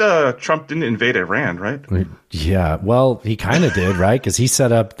least Trump didn't invade Iran, right? Yeah. Well, he kind of did, right? Because he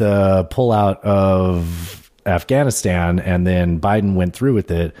set up the pullout of Afghanistan, and then Biden went through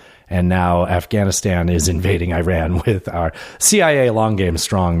with it. And now Afghanistan is invading Iran with our CIA long game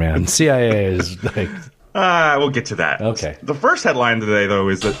strong, man. CIA is like... we'll get to that. Okay. The first headline today, though,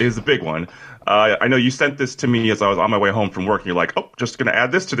 is a big one. I know you sent this to me as I was on my way home from work, and you're like, oh, just going to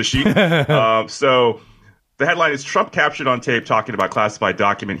add this to the sheet. So the headline is Trump captured on tape talking about classified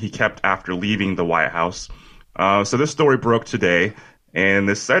document he kept after leaving the White House. So this story broke today, and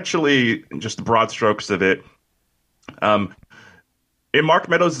essentially, just the broad strokes of it, in Mark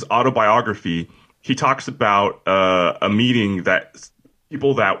Meadows' autobiography, he talks about a meeting that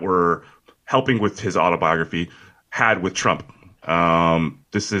people that were helping with his autobiography had with Trump.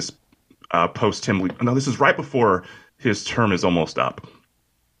 This is post him. No, this is right before his term is almost up.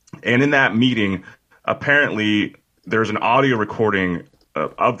 And in that meeting, apparently there's an audio recording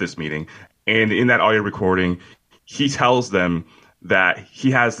of this meeting. And in that audio recording, he tells them that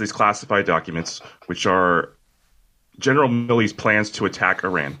he has these classified documents, which are General Milley's plans to attack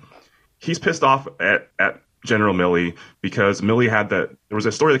Iran. He's pissed off at General Milley because Milley there was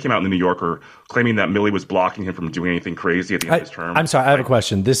a story that came out in the New Yorker claiming that Milley was blocking him from doing anything crazy at the end of his term. I'm sorry, I have a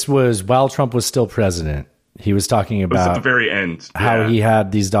question. This was while Trump was still president. He was talking about at the very end how he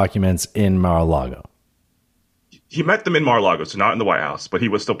had these documents in Mar-a-Lago. He met them in Mar-a-Lago, so not in the White House, but he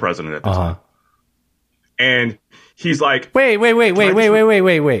was still president at the time. And he's like, wait.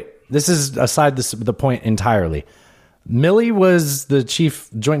 This is aside the point entirely. Milley was the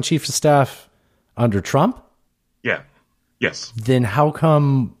joint chief of staff under Trump? Yeah. Yes. Then how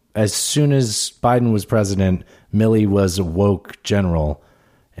come as soon as Biden was president, Milley was a woke general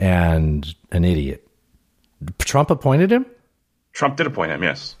and an idiot? Trump appointed him? Trump did appoint him,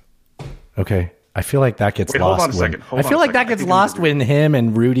 yes. Okay. I feel like that gets lost. Hold on a second. I feel like that gets lost when him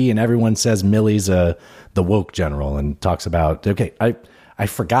and Rudy and everyone says Milley's the woke general and talks about, okay, I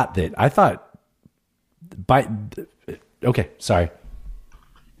forgot that. I thought okay, sorry.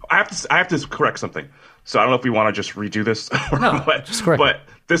 I have to correct something. So I don't know if we want to just redo this, just correct. But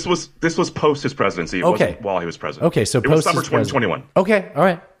this was post his presidency. It wasn't while he was president. Okay, so it was summer 2021. Okay, all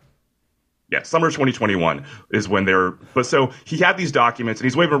right. Yeah, summer 2021 is when but so he had these documents and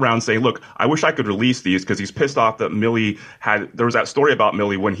he's waving around saying, look, I wish I could release these because he's pissed off that Milley there was that story about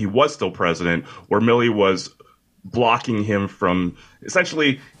Milley when he was still president where Milley was blocking him from,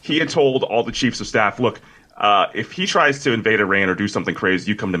 essentially he had told all the chiefs of staff, look, if he tries to invade Iran or do something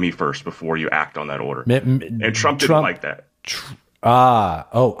crazy, you come to me first before you act on that order. And Trump didn't like that.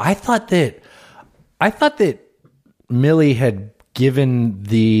 I thought that Milley had given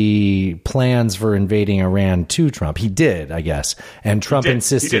the plans for invading Iran to Trump. He did, I guess. And Trump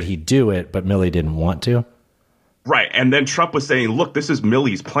insisted he'd do it, but Milley didn't want to. Right. And then Trump was saying, look, this is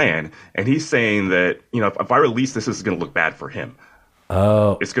Milley's plan. And he's saying that, if I release this is going to look bad for him.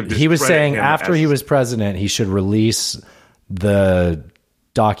 Oh, he was saying after he was president, he should release the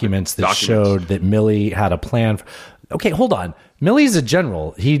documents that showed that Milley had a plan. Okay, hold on. Milley's a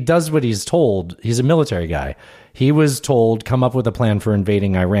general. He does what he's told. He's a military guy. He was told, come up with a plan for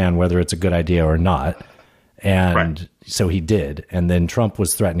invading Iran, whether it's a good idea or not. And so he did. And then Trump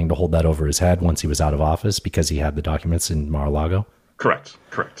was threatening to hold that over his head once he was out of office because he had the documents in Mar-a-Lago. Correct.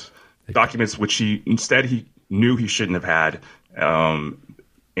 Documents which he knew he shouldn't have had.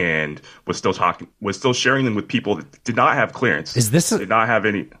 And was still sharing them with people that did not have clearance. Did not have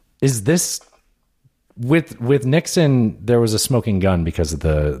any. Is this with Nixon? There was a smoking gun because of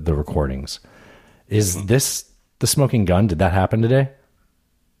the recordings. Is this the smoking gun? Did that happen today?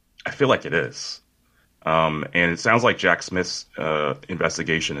 I feel like it is. And it sounds like Jack Smith's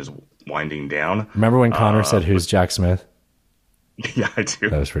investigation is winding down. Remember when Connor said, "Who's Jack Smith"? Yeah, I do.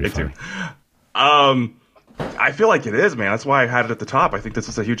 That was pretty funny. I feel like it is, man. That's why I had it at the top. I think this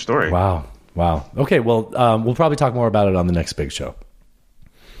is a huge story. Wow. Okay, well, we'll probably talk more about it on the next big show.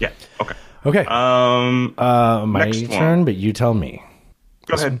 Yeah. Okay. Okay. My turn, but you tell me.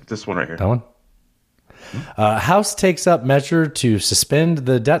 Go ahead. This one right here. That one? House takes up measure to suspend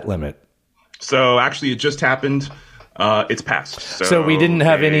the debt limit. So actually, it just happened. It's passed. So we didn't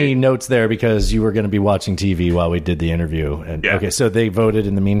have any notes there because you were going to be watching TV while we did the interview. And okay, so they voted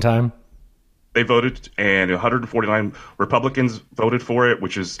in the meantime? they voted, and 149 Republicans voted for it,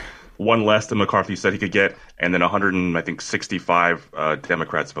 which is one less than McCarthy said he could get, and then 65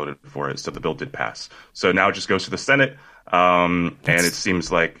 Democrats voted for it, so the bill did pass. So now it just goes to the Senate, and it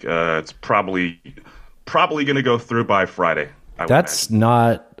seems like it's probably going to go through by Friday. That's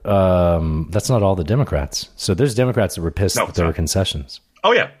not all the Democrats. So there's Democrats that were pissed that there were concessions.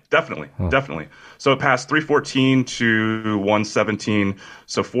 Oh yeah, definitely. So it passed 314 to 117.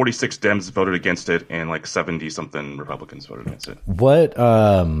 So 46 Dems voted against it, and like 70 something Republicans voted against it. What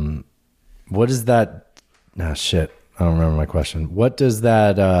is that? Ah, shit. I don't remember my question. What does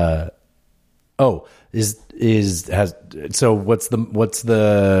that? So what's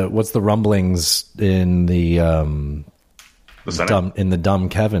the rumblings in the Senate? in the dumb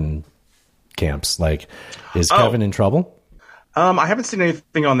Kevin camps? Like, is Kevin in trouble? I haven't seen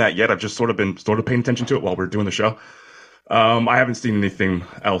anything on that yet. I've just sort of been paying attention to it while we're doing the show. I haven't seen anything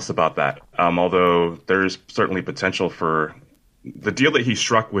else about that. Although there's certainly potential for the deal that he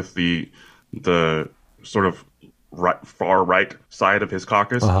struck with the sort of far right side of his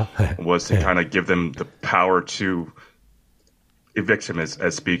caucus was to kind of give them the power to evict him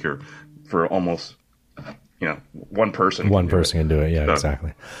as speaker for almost one person. One person can do it. Yeah, so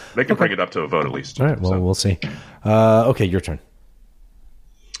exactly. They can bring it up to a vote at least. All right. Well, we'll see. Okay, your turn.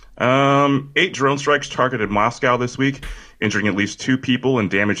 8 drone strikes targeted Moscow this week, injuring at least 2 people and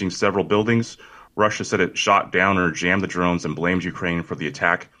damaging several buildings. Russia said it shot down or jammed the drones and blamed Ukraine for the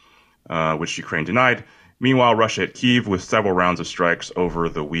attack, which Ukraine denied. Meanwhile, Russia hit Kyiv with several rounds of strikes over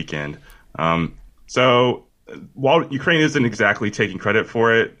the weekend. So while Ukraine isn't exactly taking credit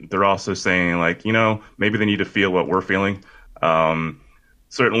for it, they're also saying, like, maybe they need to feel what we're feeling.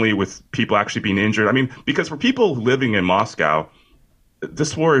 Certainly with people actually being injured. I mean, because for people living in Moscow,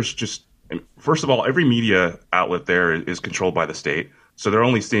 this war is just, first of all, every media outlet there is controlled by the state. So they're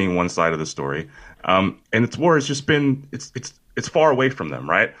only seeing one side of the story. And its war has just been, it's far away from them,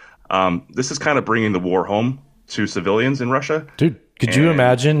 right? This is kind of bringing the war home to civilians in Russia. Dude, could you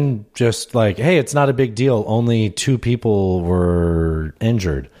imagine just like, hey, it's not a big deal. Only 2 people were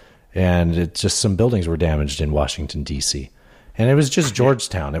injured, and it's just some buildings were damaged in Washington, D.C. And it was just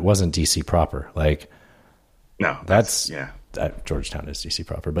Georgetown. It wasn't D.C. proper. Like, no, Georgetown is D.C.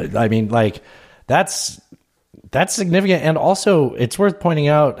 proper. But I mean, like, that's significant. And also, it's worth pointing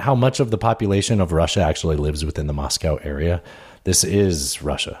out how much of the population of Russia actually lives within the Moscow area. This is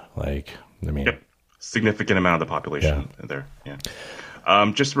Russia. Like, I mean, significant amount of the population there. Yeah.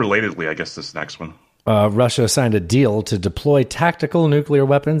 Just relatedly, I guess this next one. Russia signed a deal to deploy tactical nuclear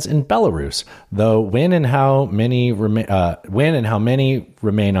weapons in Belarus, though when and how many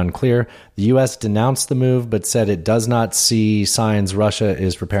remain unclear. The U.S. denounced the move, but said it does not see signs Russia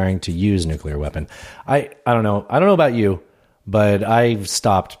is preparing to use nuclear weapon. I don't know. I don't know about you, but I've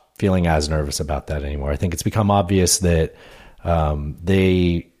stopped feeling as nervous about that anymore. I think it's become obvious that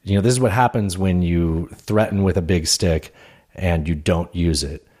this is what happens when you threaten with a big stick and you don't use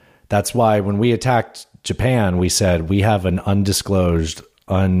it. That's why when we attacked Japan, we said we have an undisclosed,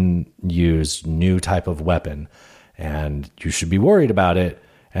 unused new type of weapon, and you should be worried about it.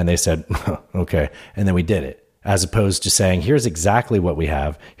 And they said, okay. And then we did it, as opposed to saying, here's exactly what we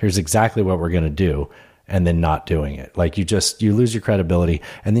have. Here's exactly what we're going to do. And then not doing it. Like, you lose your credibility,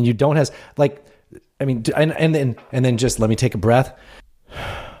 and then you don't have, like, I mean, and then just let me take a breath.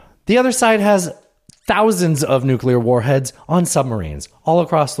 The other side has thousands of nuclear warheads on submarines all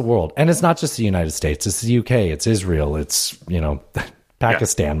across the world. And it's not just the United States. It's the UK. It's Israel. It's,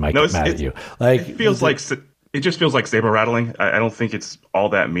 Pakistan might get mad at you. Like, it just feels like saber rattling. I don't think it's all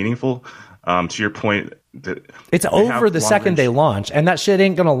that meaningful. To your point, it's over the second they launch, and that shit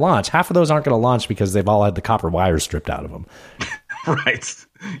ain't going to launch. Half of those aren't going to launch because they've all had the copper wires stripped out of them. Right.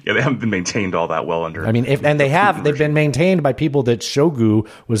 Yeah, they haven't been maintained all that well under. I mean, they've been maintained by people that Shogu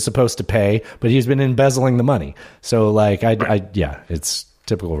was supposed to pay, but he's been embezzling the money. So, like, it's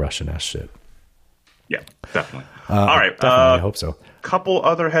typical Russian ass shit. Yeah, definitely. All right, definitely. I hope so. Couple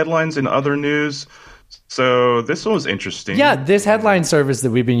other headlines in other news. So this one was interesting. Yeah, this headline service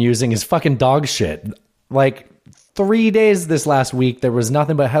that we've been using is fucking dog shit. Like, 3 days this last week, there was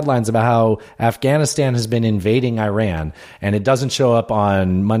nothing but headlines about how Afghanistan has been invading Iran, and it doesn't show up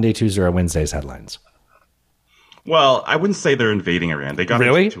on Monday, Tuesday, or Wednesday's headlines. Well, I wouldn't say they're invading Iran. They got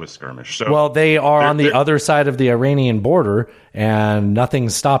into a skirmish. So well, they are on the other side of the Iranian border, and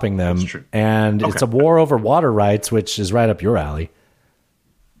nothing's stopping them. That's true. And it's a war over water rights, which is right up your alley.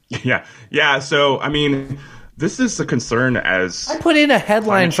 Yeah. So, I mean, this is a concern as... I put in a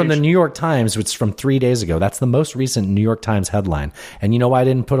headline from the New York Times, which is from 3 days ago. That's the most recent New York Times headline. And you know why I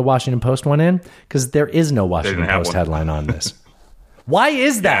didn't put a Washington Post one in? Because there is no Washington Post headline on this. Why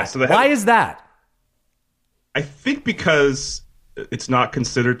is that? Yeah, so Why is that? I think because it's not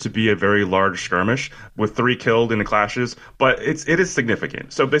considered to be a very large skirmish with 3 killed in the clashes, but it is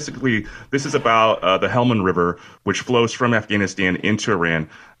significant. So basically, this is about the Helmand River, which flows from Afghanistan into Iran.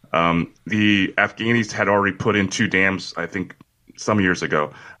 The Afghanis had already put in 2 dams, I think, some years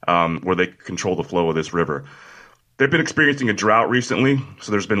ago, where they control the flow of this river. They've been experiencing a drought recently,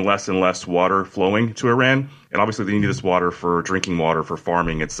 so there's been less and less water flowing to Iran, and obviously they need this water for drinking water, for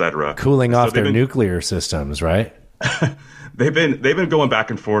farming, etc. Cooling off their nuclear systems, right? They've been going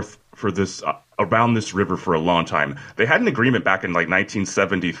back and forth for this around this river for a long time. They had an agreement back in like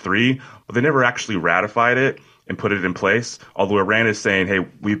 1973, but they never actually ratified it and put it in place. Although Iran is saying, "Hey,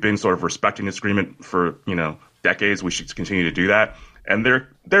 we've been sort of respecting this agreement for decades. We should continue to do that." And they're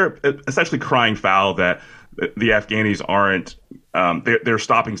essentially crying foul that the Afghanis aren't. They're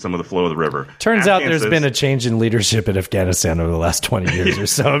stopping some of the flow of the river. Turns out there's been a change in leadership in Afghanistan over the last 20 years or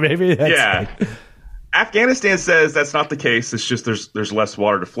so. Maybe that's Afghanistan says that's not the case. It's just there's less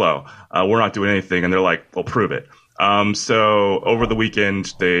water to flow. We're not doing anything, and they're like, "Well, prove it." So over the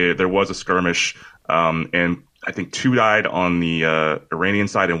weekend, there was a skirmish, and I think 2 died on the Iranian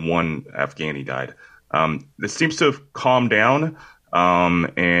side, and 1 Afghani died. This seems to have calmed down,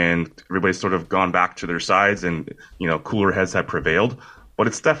 and everybody's sort of gone back to their sides, and cooler heads have prevailed. But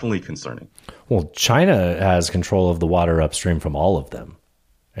it's definitely concerning. Well, China has control of the water upstream from all of them,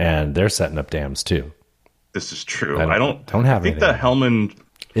 and they're setting up dams too. This is true. I don't have. I think the Helmand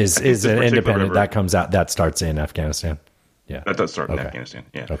is an independent river, that comes out that starts in Afghanistan. Yeah, that does start in Afghanistan.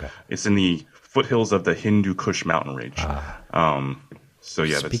 Yeah, okay. It's in the foothills of the Hindu Kush mountain range. So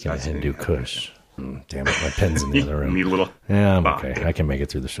yeah, speaking of Hindu Kush, damn it, my pen's in the other room. Need a little. Yeah, I'm okay. I can make it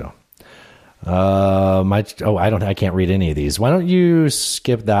through the show. I can't read any of these. Why don't you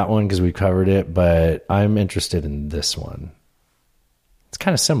skip that one because we covered it? But I'm interested in this one. It's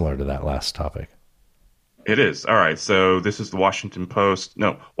kind of similar to that last topic. It is. All right. So this is the Washington Post.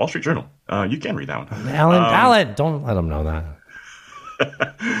 No, Wall Street Journal. You can read that one. Alan, don't let them know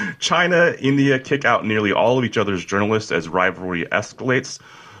that. China, India kick out nearly all of each other's journalists as rivalry escalates.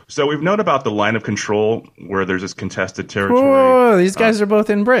 So we've known about the line of control where there's this contested territory. Whoa, these guys are both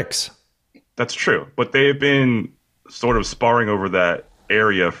in BRICS. That's true. But they've been sort of sparring over that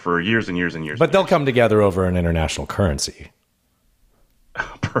area for years and years and years. But they'll come together over an international currency.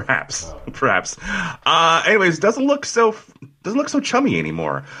 Perhaps. Anyways, doesn't look so chummy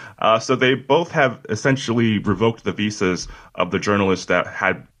anymore. So they both have essentially revoked the visas of the journalists that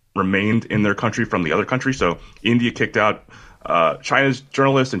had remained in their country from the other country. So India kicked out China's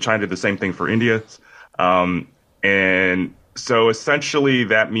journalists, and China did the same thing for India. And so essentially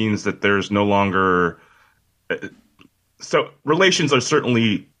that means that there's no longer. So relations are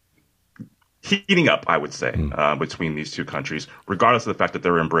certainly heating up, I would say, between these two countries, regardless of the fact that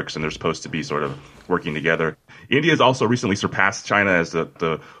they're in BRICS and they're supposed to be sort of working together. India has also recently surpassed China as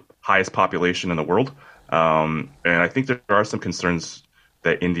the highest population in the world. And I think there are some concerns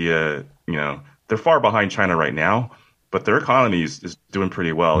that India, they're far behind China right now, but their economy is doing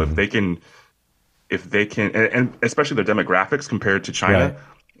pretty well. Mm-hmm. If they can, and especially their demographics compared to China, right.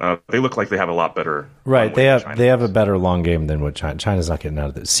 They look like they have a lot better. Right, they have a better long game than what China's not getting out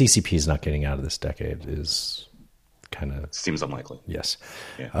of this. CCP is not getting out of this decade. Is kind of seems unlikely. Yes.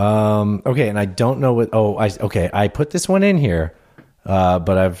 Yeah. Okay, and I don't know what. I put this one in here,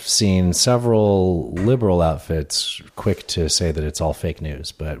 but I've seen several liberal outfits quick to say that it's all fake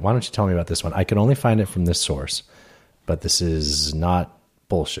news. But why don't you tell me about this one? I could only find it from this source, but this is not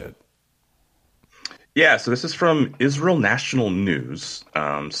bullshit. Yeah, so this is from Israel National News.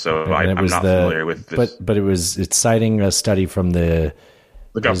 I'm not familiar with this. But it's citing a study from the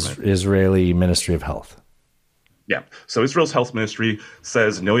government. Israeli Ministry of Health. Yeah, so Israel's health ministry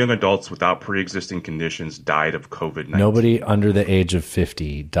says no young adults without pre-existing conditions died of COVID-19. Nobody under the age of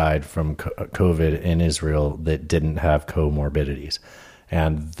 50 died from COVID in Israel that didn't have comorbidities.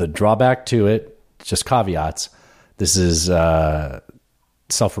 And the drawback to it, just caveats, this is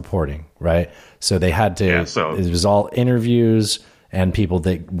self-reporting, right? So they had to, it was all interviews and people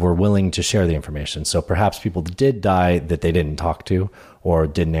that were willing to share the information. So perhaps people did die that they didn't talk to or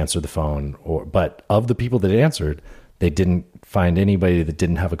didn't answer the phone, but of the people that answered, they didn't find anybody that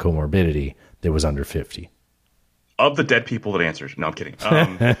didn't have a comorbidity that was under 50. Of the dead people that answered. No, I'm kidding.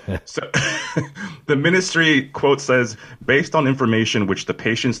 So the ministry, quote, says, based on information which the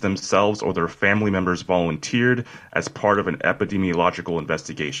patients themselves or their family members volunteered as part of an epidemiological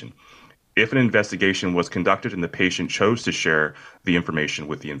investigation. If an investigation was conducted and the patient chose to share the information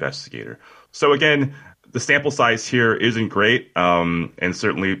with the investigator. So again, the sample size here isn't great, and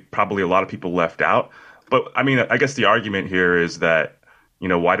certainly probably a lot of people left out. But I mean, I guess the argument here is that,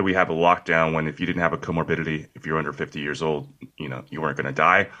 why do we have a lockdown when if you didn't have a comorbidity, if you're under 50 years old, you weren't going to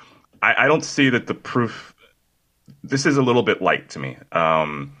die? I don't see that the proof. This is a little bit light to me.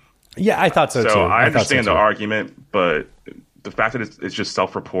 Yeah, I thought so too. So I understand the argument, but the fact that it's just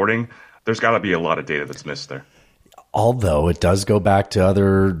self-reporting, there's got to be a lot of data that's missed there. Although it does go back to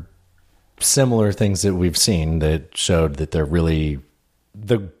other similar things that we've seen that showed that they're really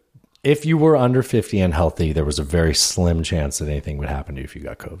if you were under 50 and healthy, there was a very slim chance that anything would happen to you if you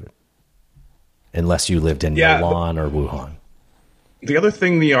got COVID, unless you lived in Milan or Wuhan. The other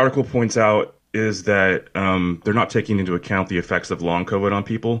thing the article points out is that they're not taking into account the effects of long COVID on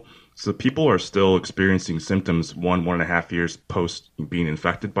people. So people are still experiencing symptoms 1.5 years post being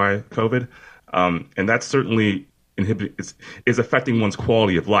infected by COVID. And that's certainly is affecting one's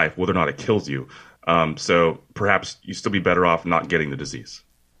quality of life, whether or not it kills you. So perhaps you still be better off not getting the disease.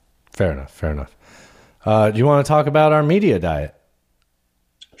 Fair enough. Do you want to talk about our media diet?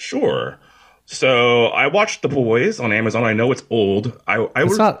 Sure. So I watched The Boys on Amazon. I know it's old. I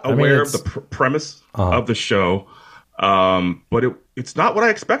was aware of the premise of the show, but it's not what I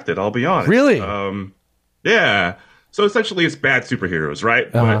expected, I'll be honest. Really? Yeah. So essentially it's bad superheroes,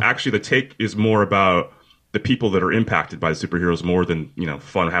 right? But actually the take is more about the people that are impacted by the superheroes more than,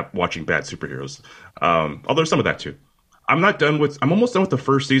 fun watching bad superheroes. Although some of that too. I'm almost done with the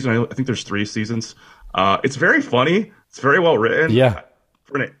first season. I think there's 3 seasons. It's very funny. It's very well written. Yeah.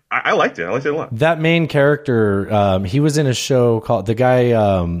 I liked it. I liked it a lot. That main character, he was in a show called the guy,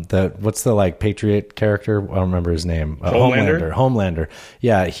 what's the Patriot character? I don't remember his name. Homelander.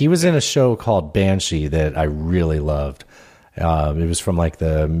 Yeah, he was in a show called Banshee that I really loved. It was from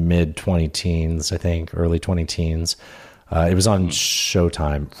the mid 20-teens, I think, early 20-teens. It was on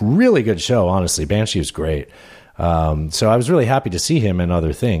Showtime. Really good show, honestly. Banshee was great. So I was really happy to see him in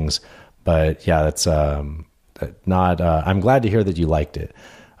other things. But yeah, that's not. I'm glad to hear that you liked it.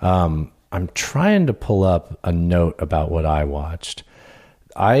 I'm trying to pull up a note about what I watched.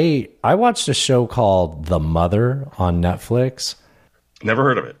 I watched a show called The Mother on Netflix. Never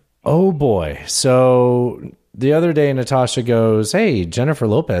heard of it. Oh boy! So the other day, Natasha goes, "Hey, Jennifer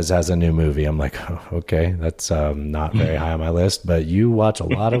Lopez has a new movie." I'm like, oh, "Okay, that's not very high on my list, but you watch a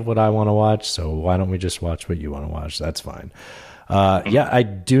lot of what I want to watch, so why don't we just watch what you want to watch? That's fine." Yeah, I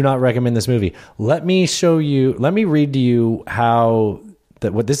do not recommend this movie. Let me read to you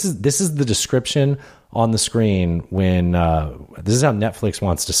this is the description on the screen when this is how Netflix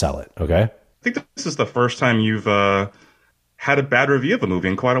wants to sell it. Okay. I think this is the first time you've had a bad review of a movie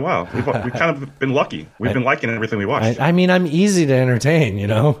in quite a while. We've kind of been lucky. We've been liking everything we watched. I mean, I'm easy to entertain,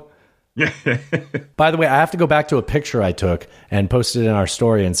 Yeah. By the way, I have to go back to a picture I took and posted in our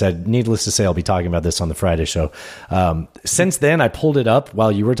story and said, needless to say, I'll be talking about this on the Friday show. Since then, I pulled it up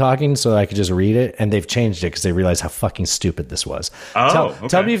while you were talking so I could just read it, and they've changed it because they realized how fucking stupid this was.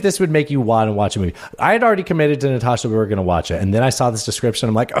 Tell me if this would make you want to watch a movie. I had already committed to Natasha we were going to watch it, and then I saw this description.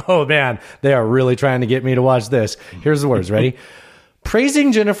 I'm like, oh man, they are really trying to get me to watch this. Here's the words. Ready?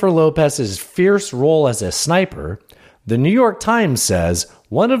 Praising Jennifer Lopez's fierce role as a sniper, the New York Times says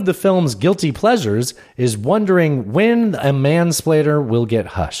one of the film's guilty pleasures is wondering when a mansplainer will get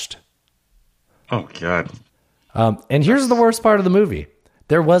hushed. Oh, God. And here's the worst part of the movie.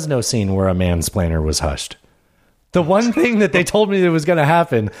 There was no scene where a mansplainer was hushed. The one thing that they told me that was going to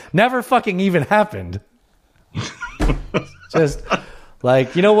happen never fucking even happened. Just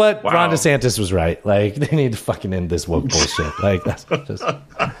you know what? Wow. Ron DeSantis was right. They need to fucking end this woke bullshit. That's just...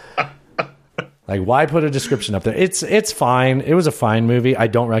 why put a description up there? It's fine. It was a fine movie. I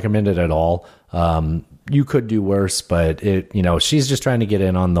don't recommend it at all. You could do worse, but she's just trying to get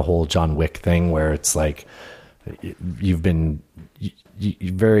in on the whole John Wick thing where it's you've been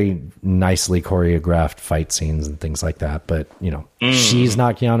very nicely choreographed fight scenes and things like that. But, she's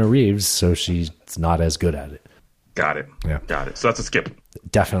not Keanu Reeves, so she's not as good at it. Got it. Yeah. Got it. So that's a skip.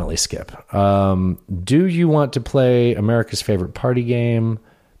 Definitely skip. Do you want to play America's favorite party game?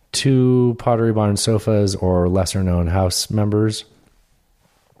 2 Pottery Barn sofas or lesser known house members?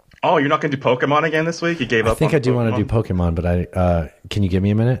 Oh, you're not going to do Pokemon again this week? You gave up. I think I do want to do Pokemon, but can you give me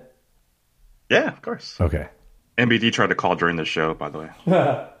a minute? Yeah, of course. Okay. MBD tried to call during the show, by the way.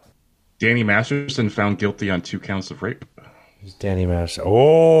 Danny Masterson found guilty on 2 counts of rape. Danny Masterson.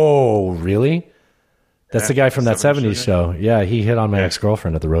 Oh, really? That's the guy from that 70s show. Yeah, he hit on my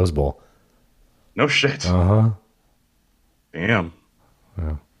ex-girlfriend at the Rose Bowl. No shit. Uh-huh. Damn.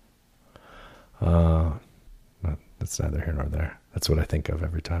 Yeah. That's neither here nor there. That's what I think of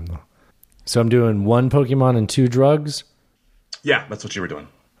every time, though. So I'm doing 1 Pokemon and 2 drugs? Yeah, that's what you were doing.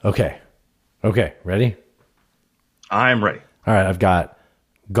 Okay, ready? I'm ready. All right, I've got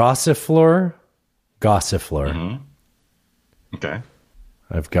Gossifleur, Gossiflor. Mm-hmm. Okay.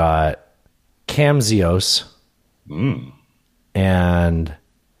 I've got Camzios and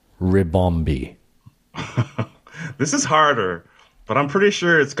Ribombi. This is harder, but I'm pretty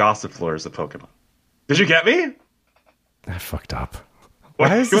sure it's Gossiflor is a Pokemon. Did you get me? I fucked up.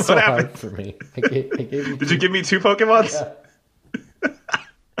 Why is this so hard for me? Did you give me 2 Pokemons?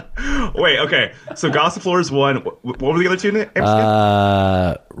 Yeah. Wait, okay. So Gossiflor is one. What were the other 2 names?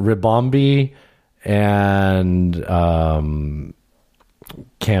 Ribombi and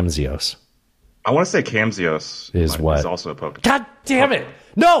Camzios. I want to say Camzios is also a Pokemon. God damn it!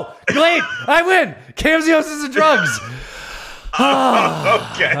 No, Glade, I win. Camzios is a drugs.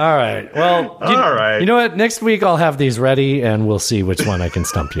 Okay. All right. Well, you know what? Next week I'll have these ready, and we'll see which one I can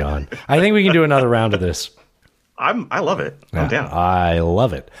stump you on. I think we can do another round of this. I love it. I'm down. I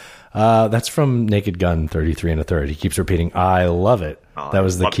love it. That's from Naked Gun 33 1/3. He keeps repeating, I love it. That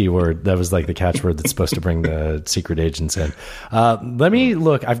was the key word. That was like the catchword that's supposed to bring the secret agents in. Let me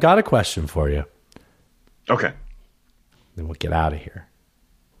look. I've got a question for you. Okay. Then we'll get out of here.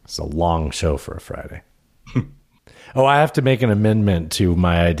 It's a long show for a Friday. Oh, I have to make an amendment to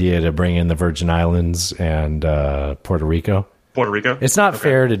my idea to bring in the Virgin Islands and Puerto Rico. Puerto Rico? It's not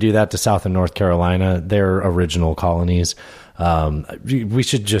fair to do that to South and North Carolina. They're original colonies. We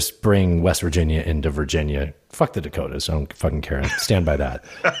should just bring West Virginia into Virginia. Fuck the Dakotas. I don't fucking care. Stand by that.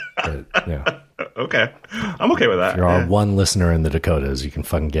 But, yeah. Okay. I'm okay with that. If you're our one listener in the Dakotas, you can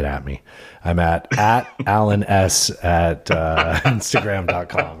fucking get at me. I'm at Alan S at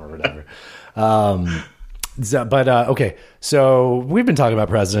Instagram.com or whatever. Okay. So we've been talking about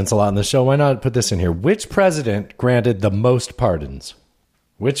presidents a lot in the show. Why not put this in here? Which president granted the most pardons?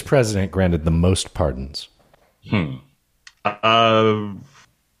 Which president granted the most pardons?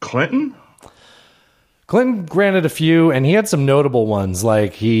 Clinton? Clinton granted a few, and he had some notable ones.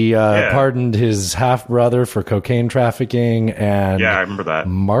 Like he pardoned his half brother for cocaine trafficking, and I remember that.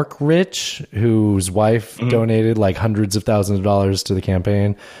 Mark Rich, whose wife donated like hundreds of thousands of dollars to the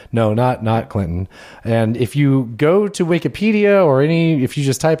campaign. No, not Clinton. And if you go to Wikipedia or if you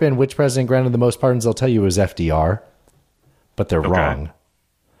just type in which president granted the most pardons, they'll tell you it was FDR, but they're wrong.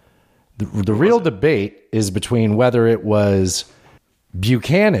 The real debate is between whether it was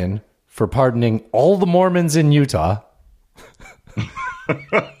Buchanan for pardoning all the Mormons in Utah.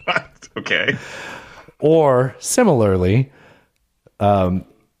 Okay. Or similarly,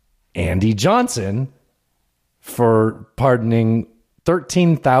 Andy Johnson for pardoning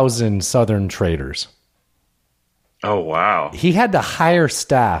 13,000 Southern traders. Oh, wow. He had to hire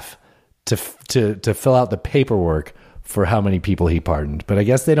staff to fill out the paperwork for how many people he pardoned. But I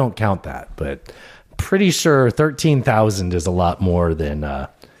guess they don't count that. But pretty sure 13,000 is a lot more than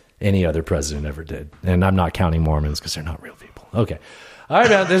any other president ever did. And I'm not counting Mormons because they're not real people. Okay. All right,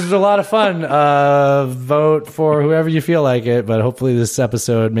 man. This was a lot of fun. Vote for whoever you feel like it, but hopefully this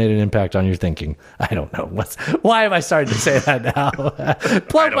episode made an impact on your thinking. I don't know. Why am I starting to say that now?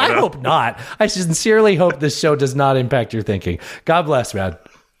 I hope not. I sincerely hope this show does not impact your thinking. God bless, man.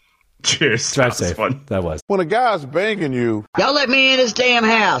 Cheers. Drive safe. Fun. That was. When a guy's banging you. Y'all let me in his damn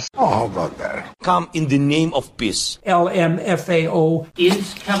house. Oh, how about that? Come in the name of peace. LMFAO.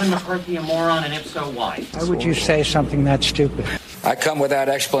 Is Kevin McCarthy a moron, and if so, why? Why would you say something that stupid? I come without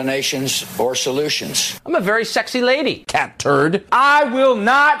explanations or solutions. I'm a very sexy lady. Cat turd. I will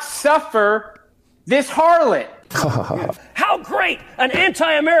not suffer this harlot. How great! An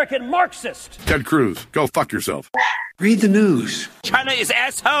anti-American Marxist! Ted Cruz, go fuck yourself. Read the news. China is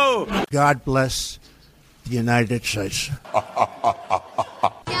asshole! God bless the United States.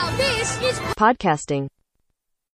 Now this is podcasting.